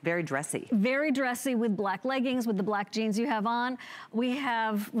 yes. Very dressy. Very dressy with black leggings, with the black jeans you have on. We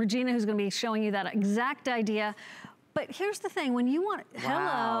have Regina who's gonna be showing you that exact idea. But here's the thing, when you want,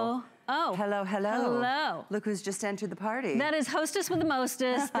 wow. Oh. Hello. Hello. Look who's just entered the party. That is hostess with the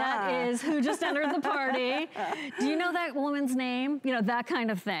mostest. That is who just entered the party. Do you know that woman's name? You know, that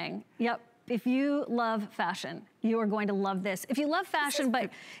kind of thing. Yep. If you love fashion, you are going to love this. If you love fashion,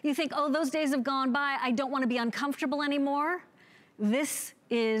 but you think, oh, those days have gone by, I don't want to be uncomfortable anymore, this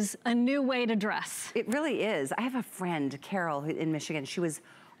is a new way to dress. It really is. I have a friend, Carol, in Michigan. She was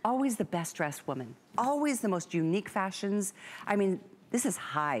always the best dressed woman. Always the most unique fashions. I mean, this is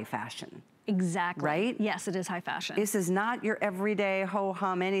high fashion. Exactly. Right? Yes, it is high fashion. This is not your everyday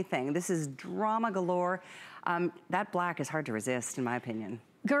ho-hum anything. This is drama galore. That black is hard to resist, in my opinion.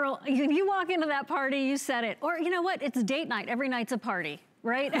 Girl, you walk into that party, you said it. Or you know what? It's date night. Every night's a party,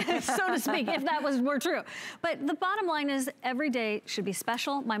 right? So to speak, if that were true. But the bottom line is every day should be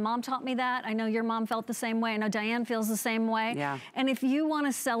special. My mom taught me that. I know your mom felt the same way. I know Diane feels the same way. Yeah. And if you want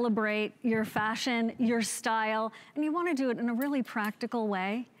to celebrate your fashion, your style, and you want to do it in a really practical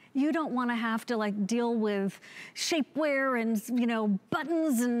way, you don't want to have to like deal with shapewear and, you know,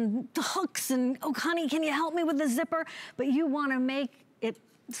 buttons and hooks and, oh, honey, can you help me with the zipper? But you want to make it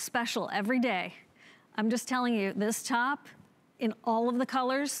special every day. I'm just telling you, this top in all of the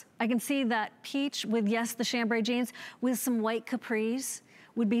colors, I can see that peach with, yes, the chambray jeans with some white capris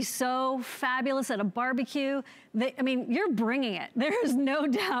would be so fabulous at a barbecue. I mean, you're bringing it. There is no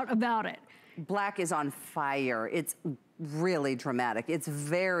doubt about it. Black is on fire. It's really dramatic. It's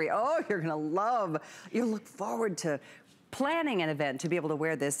very, oh, you're gonna love, you look forward to planning an event to be able to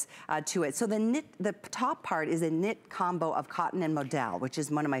wear this to it. So the top part is a knit combo of cotton and modal, which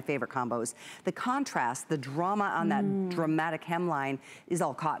is one of my favorite combos. The contrast, the drama on that dramatic hemline is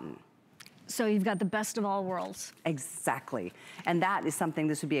all cotton. So you've got the best of all worlds. Exactly. And that is something,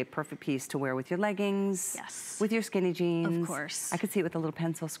 this would be a perfect piece to wear with your leggings. Yes. With your skinny jeans. Of course. I could see it with a little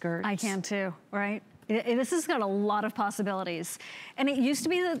pencil skirt. I can too, right? This has got a lot of possibilities. And it used to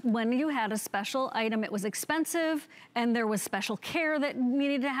be that when you had a special item, it was expensive and there was special care that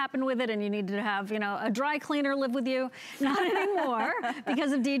needed to happen with it and you needed to have, you know, a dry cleaner live with you. Not anymore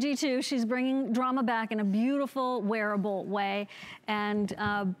because of DG2. She's bringing drama back in a beautiful, wearable way.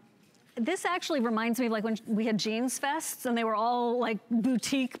 And this actually reminds me of like when we had Jeans Fests and they were all like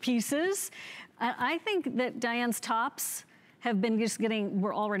boutique pieces. I think that Diane's tops have been just getting,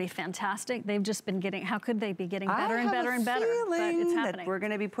 we're already fantastic. They've just been getting, how could they be getting better and better and better? But it's happening. That we're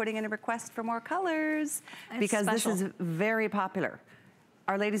gonna be putting in a request for more colors because this is very popular.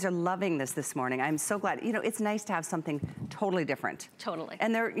 Our ladies are loving this morning. I'm so glad. You know, it's nice to have something totally different. Totally.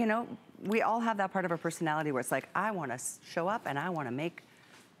 And they're, you know, we all have that part of our personality where it's like, I wanna show up and I wanna make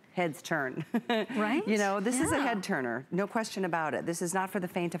heads turn. Right? You know, this is a head turner, no question about it. This is not for the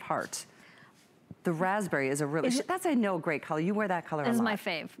faint of heart. The raspberry is a really, that's a great color. You wear that color a lot. This is my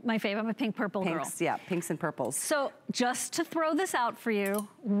fave. My fave. I'm a pink purple girl. Yeah, pinks and purples. So just to throw this out for you,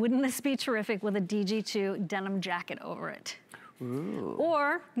 wouldn't this be terrific with a DG2 denim jacket over it? Ooh.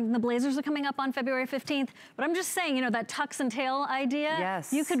 Or the blazers are coming up on February 15th, but I'm just saying, you know, that tux and tail idea,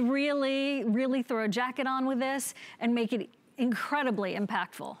 yes. You could really, really throw a jacket on with this and make it incredibly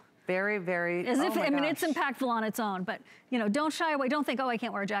impactful. Very, very, As if, I mean, it's impactful on its own, but you know, don't shy away. Don't think, oh, I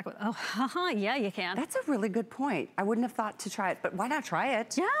can't wear a jacket. Oh, yeah, you can. That's a really good point. I wouldn't have thought to try it, but why not try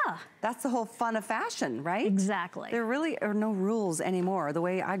it? Yeah. That's the whole fun of fashion, right? Exactly. There really are no rules anymore, the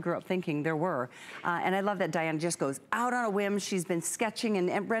way I grew up thinking there were. And I love that Diane just goes out on a whim. She's been sketching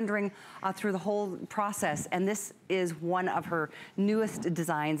and rendering through the whole process, and this is one of her newest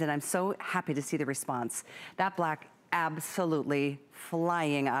designs, and I'm so happy to see the response. That black, absolutely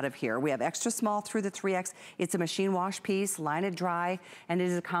flying out of here. We have extra small through the 3X. It's a machine wash piece, line it dry, and it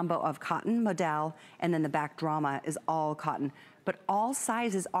is a combo of cotton, modal, and then the back drama is all cotton. But all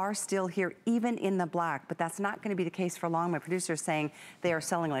sizes are still here, even in the black, but that's not gonna be the case for long. My producer is saying they are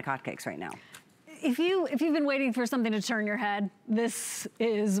selling like hotcakes right now. If you've been waiting for something to turn your head, this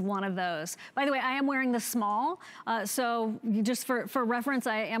is one of those. By the way, I am wearing the small, so just for reference,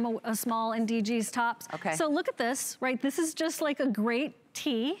 I am a small in DG's tops. Okay. So look at this, right? This is just like a great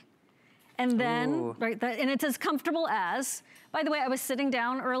tee, and then, and it's as comfortable as. By the way, I was sitting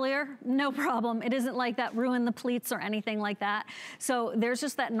down earlier, no problem. It isn't like that ruined the pleats or anything like that. So there's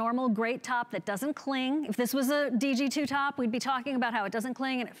just that normal great top that doesn't cling. If this was a DG2 top, we'd be talking about how it doesn't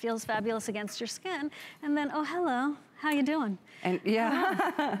cling and it feels fabulous against your skin. And then, oh, hello, how you doing? And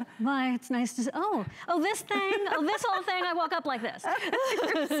yeah. My, it's nice to see, this thing, this whole thing, I walk up like this.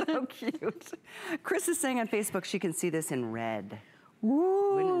 You're so cute. Chris is saying on Facebook she can see this in red.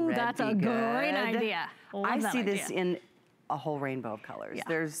 Ooh, red that's a great idea. I see this in a whole rainbow of colors. Yeah.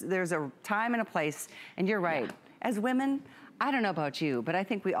 There's a time and a place, and you're right. Yeah. As women, I don't know about you, but I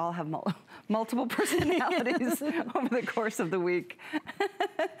think we all have multiple personalities over the course of the week.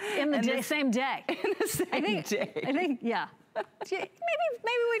 In the same day. In the same day. I think, yeah. Maybe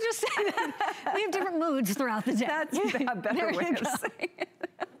we just say that we have different moods throughout the day. That's a better way of saying it.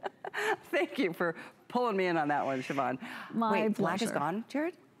 Thank you for pulling me in on that one, Siobhan. My Wait, pleasure. black is gone,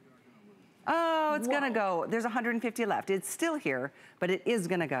 Jared? Oh, it's gonna go. There's 150 left. It's still here, but it is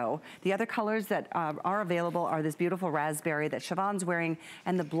gonna go. The other colors that are available are this beautiful raspberry that Siobhan's wearing,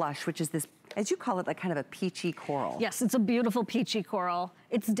 and the blush, which is this, as you call it, like kind of a peachy coral. Yes, it's a beautiful peachy coral.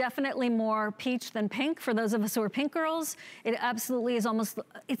 It's definitely more peach than pink for those of us who are pink girls. It absolutely is almost,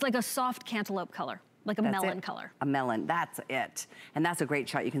 it's like a soft cantaloupe color. Like a melon color. A melon, that's it. And that's a great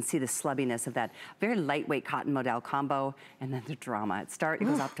shot. You can see the slubbiness of that very lightweight cotton modal combo, and then the drama. It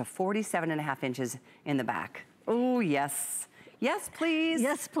goes up to 47.5 inches in the back. Oh, yes. Yes, please.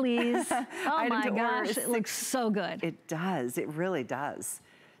 Yes, please. Oh my gosh, it looks so good. It does, it really does.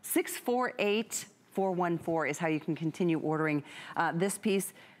 648-414 is how you can continue ordering this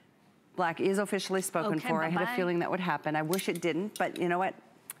piece. Black is officially spoken for. I had a feeling that would happen. I wish it didn't, but you know what?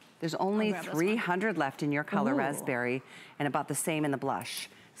 There's only 300 left in your color, raspberry, and about the same in the blush.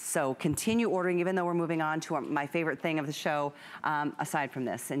 So continue ordering, even though we're moving on to my favorite thing of the show, aside from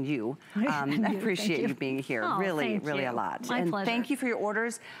this, and you. I appreciate you being here, really a lot. My pleasure. Thank you for your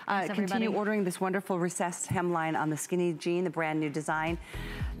orders. Continue ordering this wonderful recessed hemline on the skinny jean, the brand new design.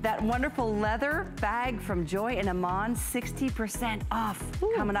 That wonderful leather bag from Joy and Amon, 60% off.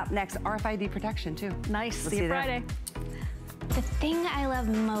 Coming up next, RFID protection too. Nice, see you Friday. The thing I love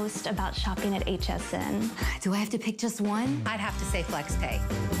most about shopping at HSN. Do I have to pick just one? I'd have to say FlexPay.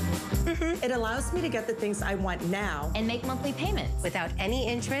 It allows me to get the things I want now and make monthly payments without any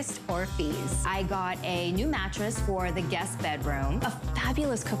interest or fees. I got a new mattress for the guest bedroom, a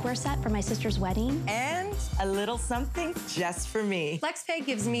fabulous cookware set for my sister's wedding, and a little something just for me. FlexPay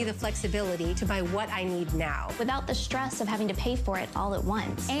gives me the flexibility to buy what I need now without the stress of having to pay for it all at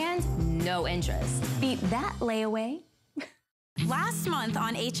once. And no interest. Beat that layaway. Last month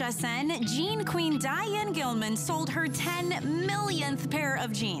on HSN, Jean Queen Diane Gilman sold her 10 millionth pair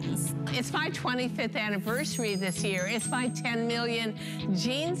of jeans. It's my 25th anniversary this year. It's my 10 million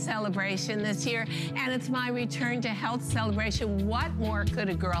jean celebration this year, and it's my return to health celebration. What more could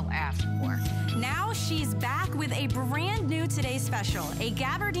a girl ask for? Now she's back with a brand new Today Special, a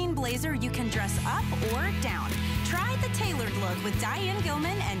gabardine blazer you can dress up or down. Try the tailored look with Diane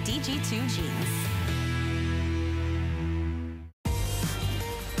Gilman and DG2 jeans.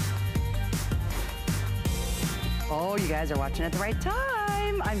 Oh, you guys are watching at the right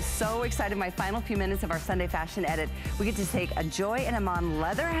time. I'm so excited. My final few minutes of our Sunday fashion edit, we get to take a Joy and Amon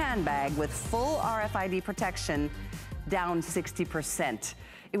leather handbag with full RFID protection down 60%.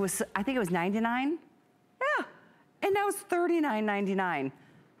 It was, I think it was $99. Yeah, and now it's $39.99.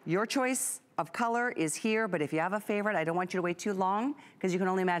 Your choice, of color is here, but if you have a favorite, I don't want you to wait too long because you can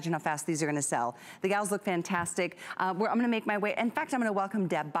only imagine how fast these are gonna sell. The gals look fantastic. I'm gonna make my way, in fact, I'm gonna welcome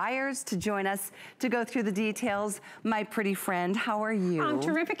Deb Byers to join us to go through the details. My pretty friend, how are you? I'm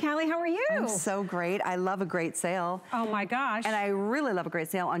terrific, Callie, how are you? I'm so great. I love a great sale. Oh my gosh. And I really love a great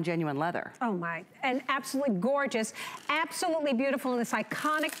sale on genuine leather. Oh my, and absolutely gorgeous, absolutely beautiful in this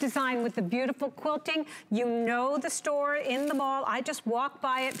iconic design with the beautiful quilting. You know the store in the mall. I just walk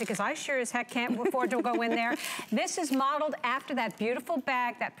by it because I sure as heck can't afford to go in there. This is modeled after that beautiful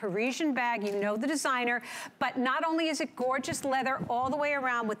bag, that Parisian bag. You know the designer, but not only is it gorgeous leather all the way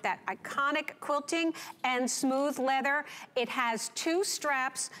around with that iconic quilting and smooth leather, it has 2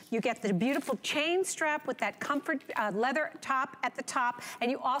 straps. You get the beautiful chain strap with that comfort leather top at the top,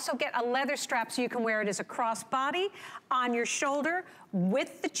 and you also get a leather strap so you can wear it as a crossbody on your shoulder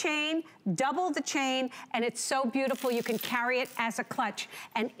with the chain, double the chain, and it's so beautiful you can carry it as a clutch.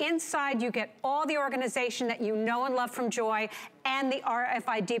 And inside you get all the organization that you know and love from Joy and the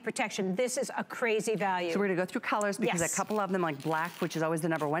RFID protection. This is a crazy value. So we're gonna go through colors because yes. a couple of them, like black, which is always the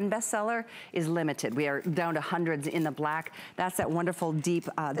 #1 bestseller, is limited. We are down to hundreds in the black. That's that wonderful deep,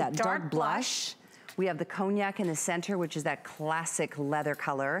 that dark blush. We have the cognac in the center, which is that classic leather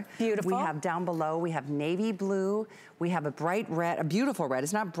color. Beautiful. We have down below, we have navy blue. We have a bright red, a beautiful red.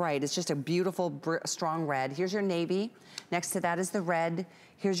 It's not bright, it's just a beautiful, strong red. Here's your navy. Next to that is the red.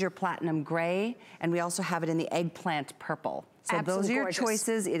 Here's your platinum gray. And we also have it in the eggplant purple. So absolutely those are your gorgeous.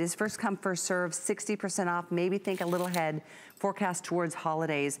 choices. It is first come, first serve, 60% off. Maybe think a little ahead. Forecast towards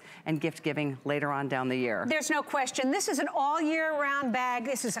holidays and gift giving later on down the year. There's no question. This is an all year round bag.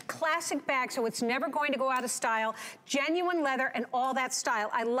 This is a classic bag, so it's never going to go out of style. Genuine leather and all that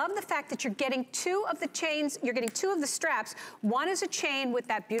style. I love the fact that you're getting 2 of the chains, you're getting 2 of the straps. One is a chain with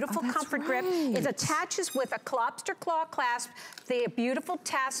that beautiful comfort grip. It attaches with a lobster claw clasp, the beautiful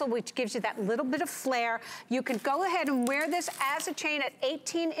tassel, which gives you that little bit of flair. You can go ahead and wear this as a chain at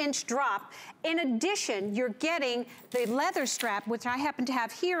 18-inch drop. In addition, you're getting the leather strap, which I happen to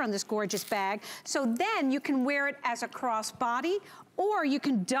have here on this gorgeous bag. So then you can wear it as a crossbody, or you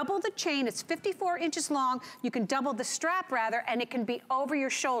can double the chain. It's 54 inches long. You can double the strap rather, and it can be over your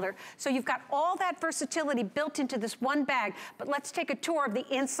shoulder. So you've got all that versatility built into this one bag. But let's take a tour of the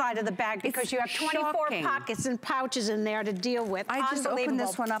inside of the bag because you have 24 pockets and pouches in there to deal with. I just opened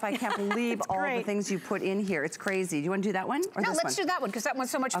this one up. I can't believe all the things you put in here. It's crazy. Do you want to do that one or no, this let's do that one because that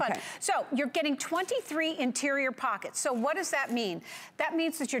one's so much fun. So you're getting 23 interior pockets. So what does that mean? That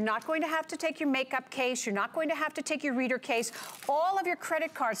means that you're not going to have to take your makeup case. You're not going to have to take your reader case. All of your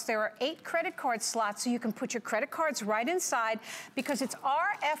credit cards, there are 8 credit card slots, so you can put your credit cards right inside because it's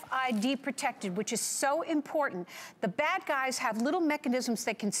RFID protected, which is so important. The bad guys have little mechanisms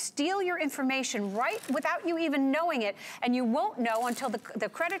that can steal your information right without you even knowing it, and you won't know until the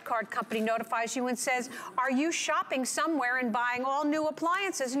credit card company notifies you and says, are you shopping somewhere and buying all new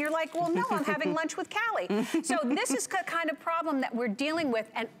appliances? And you're like, well, no, I'm having lunch with Callie. So this is the kind of problem that we're dealing with,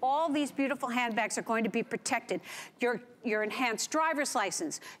 and all these beautiful handbags are going to be protected. Your enhanced driver's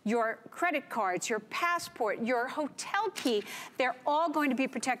license, your credit cards, your passport, your hotel key, they're all going to be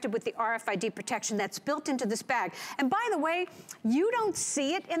protected with the RFID protection that's built into this bag. And by the way, you don't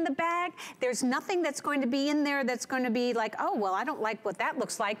see it in the bag. There's nothing that's going to be in there that's going to be like, oh, well, I don't like what that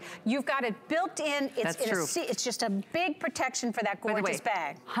looks like. You've got it built in. It's just a big protection for that gorgeous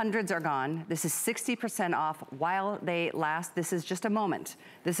bag. Hundreds are gone. This is 60% off while they last. This is just a moment.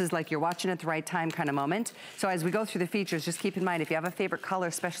 This is like you're watching at the right time kind of moment. So as we go through the features, just keep in mind, if you have a favorite color,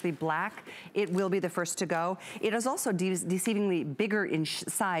 especially black, it will be the first to go. It is also deceivingly bigger in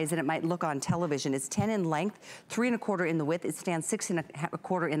size than it might look on television. It's 10 in length, 3 1/4 in the width. It stands 6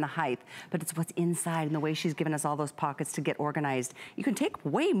 1/4 in the height, but it's what's inside and the way she's given us all those pockets to get organized. You can take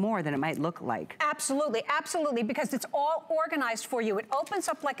way more than it might look like. Absolutely, absolutely, because it's all organized for you. It opens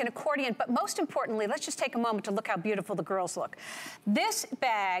up like an accordion, but most importantly, let's just take a moment to look how beautiful the girls look. This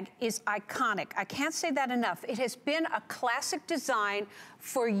bag is iconic. I can't say that enough. It has been a classic design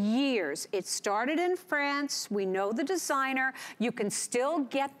for years. It started in France. We know the designer. You can still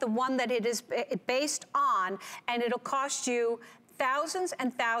get the one that it is based on, and it'll cost you thousands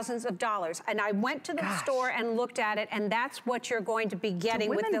and thousands of dollars. And I went to the store and looked at it, and that's what you're going to be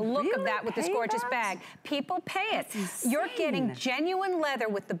getting with the look of that, with this gorgeous bag. People pay it. You're getting genuine leather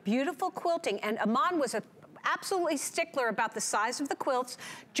with the beautiful quilting, and Aman was absolutely stickler about the size of the quilts.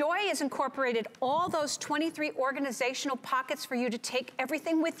 Joy has incorporated all those 23 organizational pockets for you to take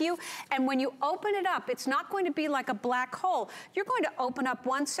everything with you. And when you open it up, it's not going to be like a black hole. You're going to open up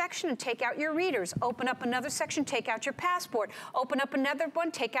one section and take out your readers. Open up another section, take out your passport. Open up another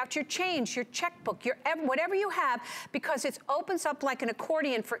one, take out your change, your checkbook, your whatever you have, because it opens up like an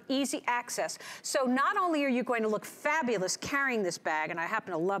accordion for easy access. So not only are you going to look fabulous carrying this bag, and I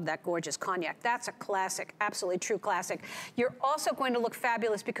happen to love that gorgeous cognac. That's a classic, absolutely true classic. You're also going to look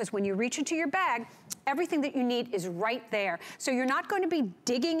fabulous because when you reach into your bag, everything that you need is right there. So you're not going to be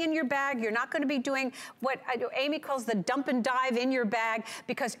digging in your bag. You're not going to be doing what Amy calls the dump and dive in your bag,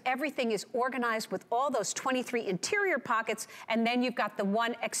 because everything is organized with all those 23 interior pockets, and then you've got the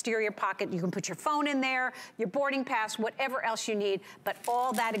one exterior pocket. You can put your phone in there, your boarding pass, whatever else you need, but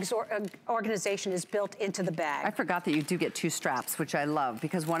all that organization is built into the bag. I forgot that you do get 2 straps, which I love,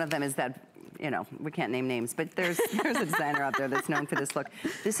 because one of them is that, you know, we can't name names, but there's a designer out there that's known for this look.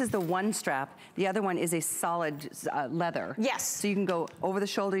 This is the one strap. The other one is a solid leather. Yes. So you can go over the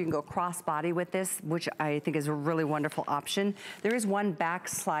shoulder, you can go cross body with this, which I think is a really wonderful option. There is one back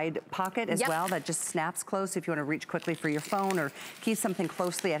slide pocket as well that just snaps close if you want to reach quickly for your phone or keep something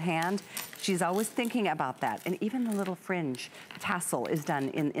closely at hand. She's always thinking about that. And even the little fringe tassel is done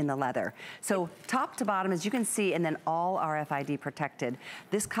in the leather. So top to bottom, as you can see, and then all RFID protected.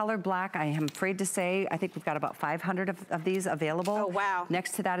 This color black, I am afraid to say, I think we've got about 500 of these available. Oh, wow.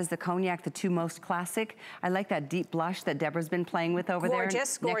 Next to that is the cognac, the 2 most classic. I like that deep blush that Deborah's been playing with over there.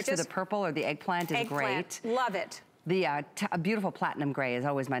 Gorgeous. Next to the purple or the eggplant is great. Love it. The beautiful platinum gray is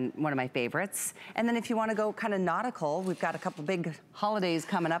always one of my favorites. And then if you want to go kind of nautical, we've got a couple big holidays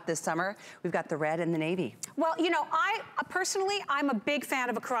coming up this summer. We've got the red and the navy. Well, you know, personally, I'm a big fan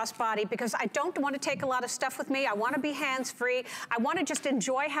of a crossbody because I don't want to take a lot of stuff with me. I want to be hands-free. I want to just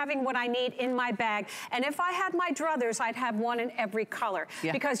enjoy having what I need in my bag. And if I had my druthers, I'd have one in every color.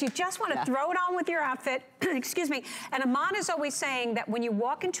 Because you just want to throw it on with your outfit. Excuse me. And Aman is always saying that when you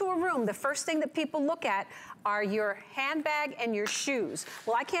walk into a room, the first thing that people look at are your handbag and your shoes.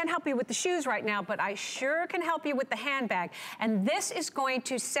 Well, I can't help you with the shoes right now, but I sure can help you with the handbag. And this is going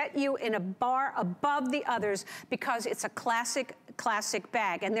to set you in a bar above the others because it's a classic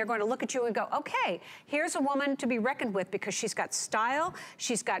bag. And they're going to look at you and go, okay, here's a woman to be reckoned with because she's got style,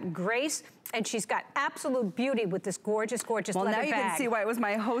 she's got grace, and she's got absolute beauty with this gorgeous, gorgeous leather bag. Well, now you can see why it was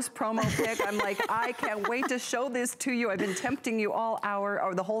my host promo pick. I'm like, I can't wait to show this to you. I've been tempting you all hour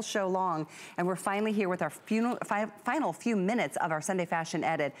or the whole show long. And we're finally here with our final few minutes of our Sunday Fashion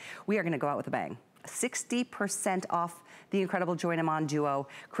Edit. We are going to go out with a bang. 60% off the incredible Joy and Aman duo,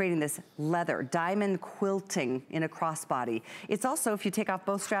 creating this leather diamond quilting in a crossbody. It's also, if you take off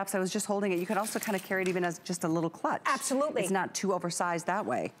both straps, I was just holding it, you could also kind of carry it even as just a little clutch. Absolutely. It's not too oversized that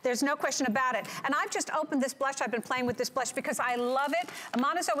way. There's no question about it. And I've just opened this blush. I've been playing with this blush because I love it.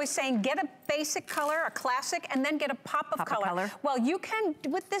 Aman is always saying, get a basic color, a classic, and then get a pop of color. Well, you can,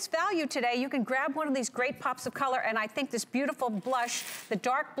 with this value today, you can grab one of these great pops of color, and I think this beautiful blush, the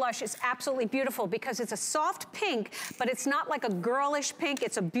dark blush, is absolutely beautiful because it's a soft pink, but it's not like a girlish pink.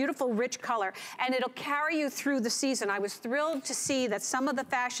 It's a beautiful, rich color, and it'll carry you through the season. I was thrilled to see that some of the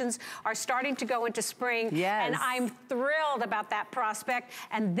fashions are starting to go into spring, and I'm thrilled about that prospect,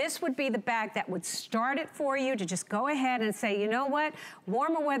 and this would be the bag that would start it for you to just go ahead and say, you know what,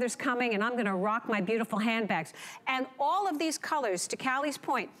 warmer weather's coming, and I'm gonna rock my beautiful handbags. And all of these colors, to Callie's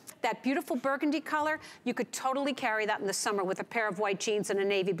point, that beautiful burgundy color, you could totally carry that in the summer with a pair of white jeans and a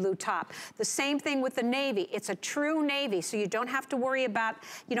navy blue top. The same thing with the navy. It's a true navy, so you don't have to worry about,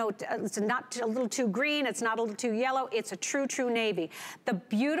 you know, it's not a little too green, it's not a little too yellow, it's a true navy. The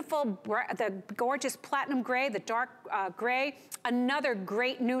beautiful, the gorgeous platinum gray, the dark gray, another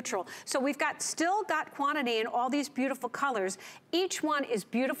great neutral. So we've still got quantity in all these beautiful colors. Each one is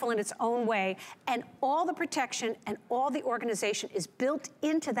beautiful in its own way, and all the protection and all the organization is built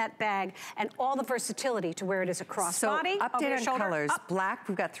into that bag, and all the versatility to where it is a crossbody, so over your updated shoulder, colors, up. black,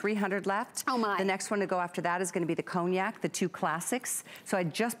 we've got 300 left. Oh my. The next one to go after that is going to be the cognac, the 2 classics. So I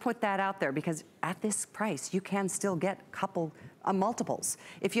just put that out there because at this price, you can still get multiples.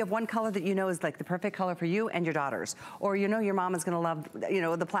 If you have one color that you know is like the perfect color for you and your daughters, or you know your mom is gonna love, you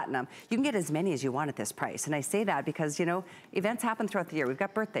know, the platinum, you can get as many as you want at this price. And I say that because, you know, events happen throughout the year. We've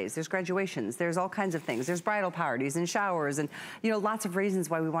got birthdays, there's graduations, there's all kinds of things. There's bridal parties and showers and, you know, lots of reasons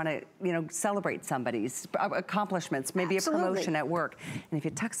why we wanna, you know, celebrate somebody's accomplishments, maybe a promotion at work. And if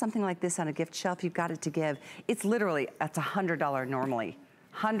you tuck something like this on a gift shelf, you've got it to give. It's literally, that's $100 normally.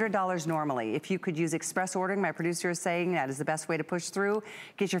 $100 normally. If you could use express ordering, my producer is saying that is the best way to push through.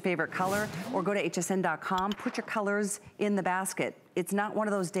 Get your favorite color, or go to hsn.com, put your colors in the basket. It's not one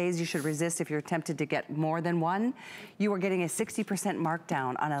of those days you should resist if you're tempted to get more than one. You are getting a 60%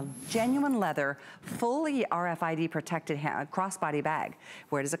 markdown on a genuine leather, fully RFID protected crossbody bag.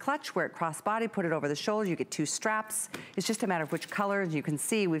 Wear it as a clutch, wear it crossbody, put it over the shoulder, you get 2 straps. It's just a matter of which color. You can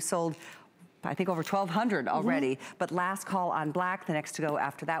see we've sold, I think, over 1,200 already, but last call on black. The next to go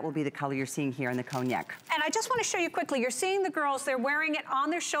after that will be the color you're seeing here in the cognac. And I just want to show you quickly, you're seeing the girls, they're wearing it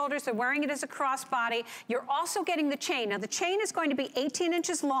on their shoulders, they're wearing it as a crossbody. You're also getting the chain. Now the chain is going to be 18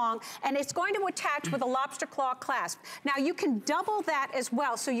 inches long, and it's going to attach with a lobster claw clasp. Now you can double that as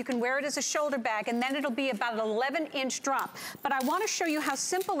well, so you can wear it as a shoulder bag, and then it'll be about an 11-inch drop. But I want to show you how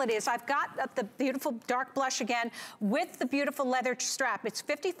simple it is. I've got the beautiful dark blush again with the beautiful leather strap. It's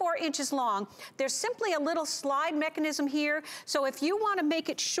 54 inches long. There's simply a little slide mechanism here. So if you want to make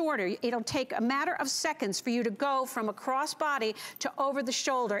it shorter, it'll take a matter of seconds for you to go from a crossbody to over the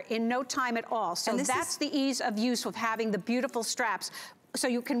shoulder in no time at all. So that's the ease of use of having the beautiful straps. So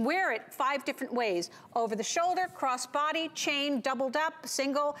you can wear it 5 different ways: over the shoulder, crossbody, chain, doubled up,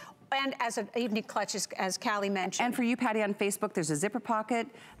 single, and as an evening clutch, as Callie mentioned. And for you, Patty, on Facebook, there's a zipper pocket,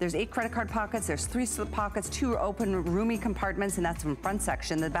 there's 8 credit card pockets, there's 3 slip pockets, 2 open roomy compartments, and that's from front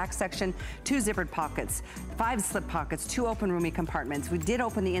section. The back section, 2 zippered pockets, 5 slip pockets, 2 open roomy compartments. We did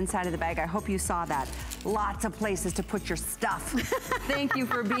open the inside of the bag. I hope you saw that. Lots of places to put your stuff. Thank you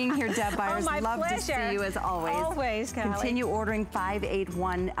for being here, Deb Byers. Oh, my Love pleasure. to see you as always. Always, Callie. Continue ordering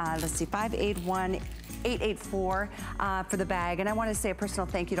 581, let's see, 581-884 for the bag. And I want to say a personal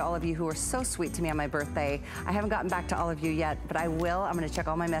thank you to all of you who were so sweet to me on my birthday. I haven't gotten back to all of you yet, but I will. I'm going to check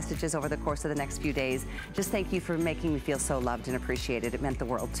all my messages over the course of the next few days. Just thank you for making me feel so loved and appreciated. It meant the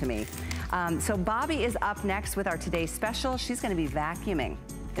world to me. So Bobby is up next with our Today Special. She's going to be vacuuming.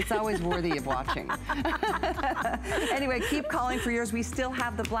 It's always worthy of watching. Anyway, keep calling for yours. We still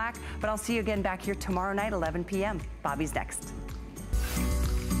have the black, but I'll see you again back here tomorrow night, 11 p.m. Bobby's next.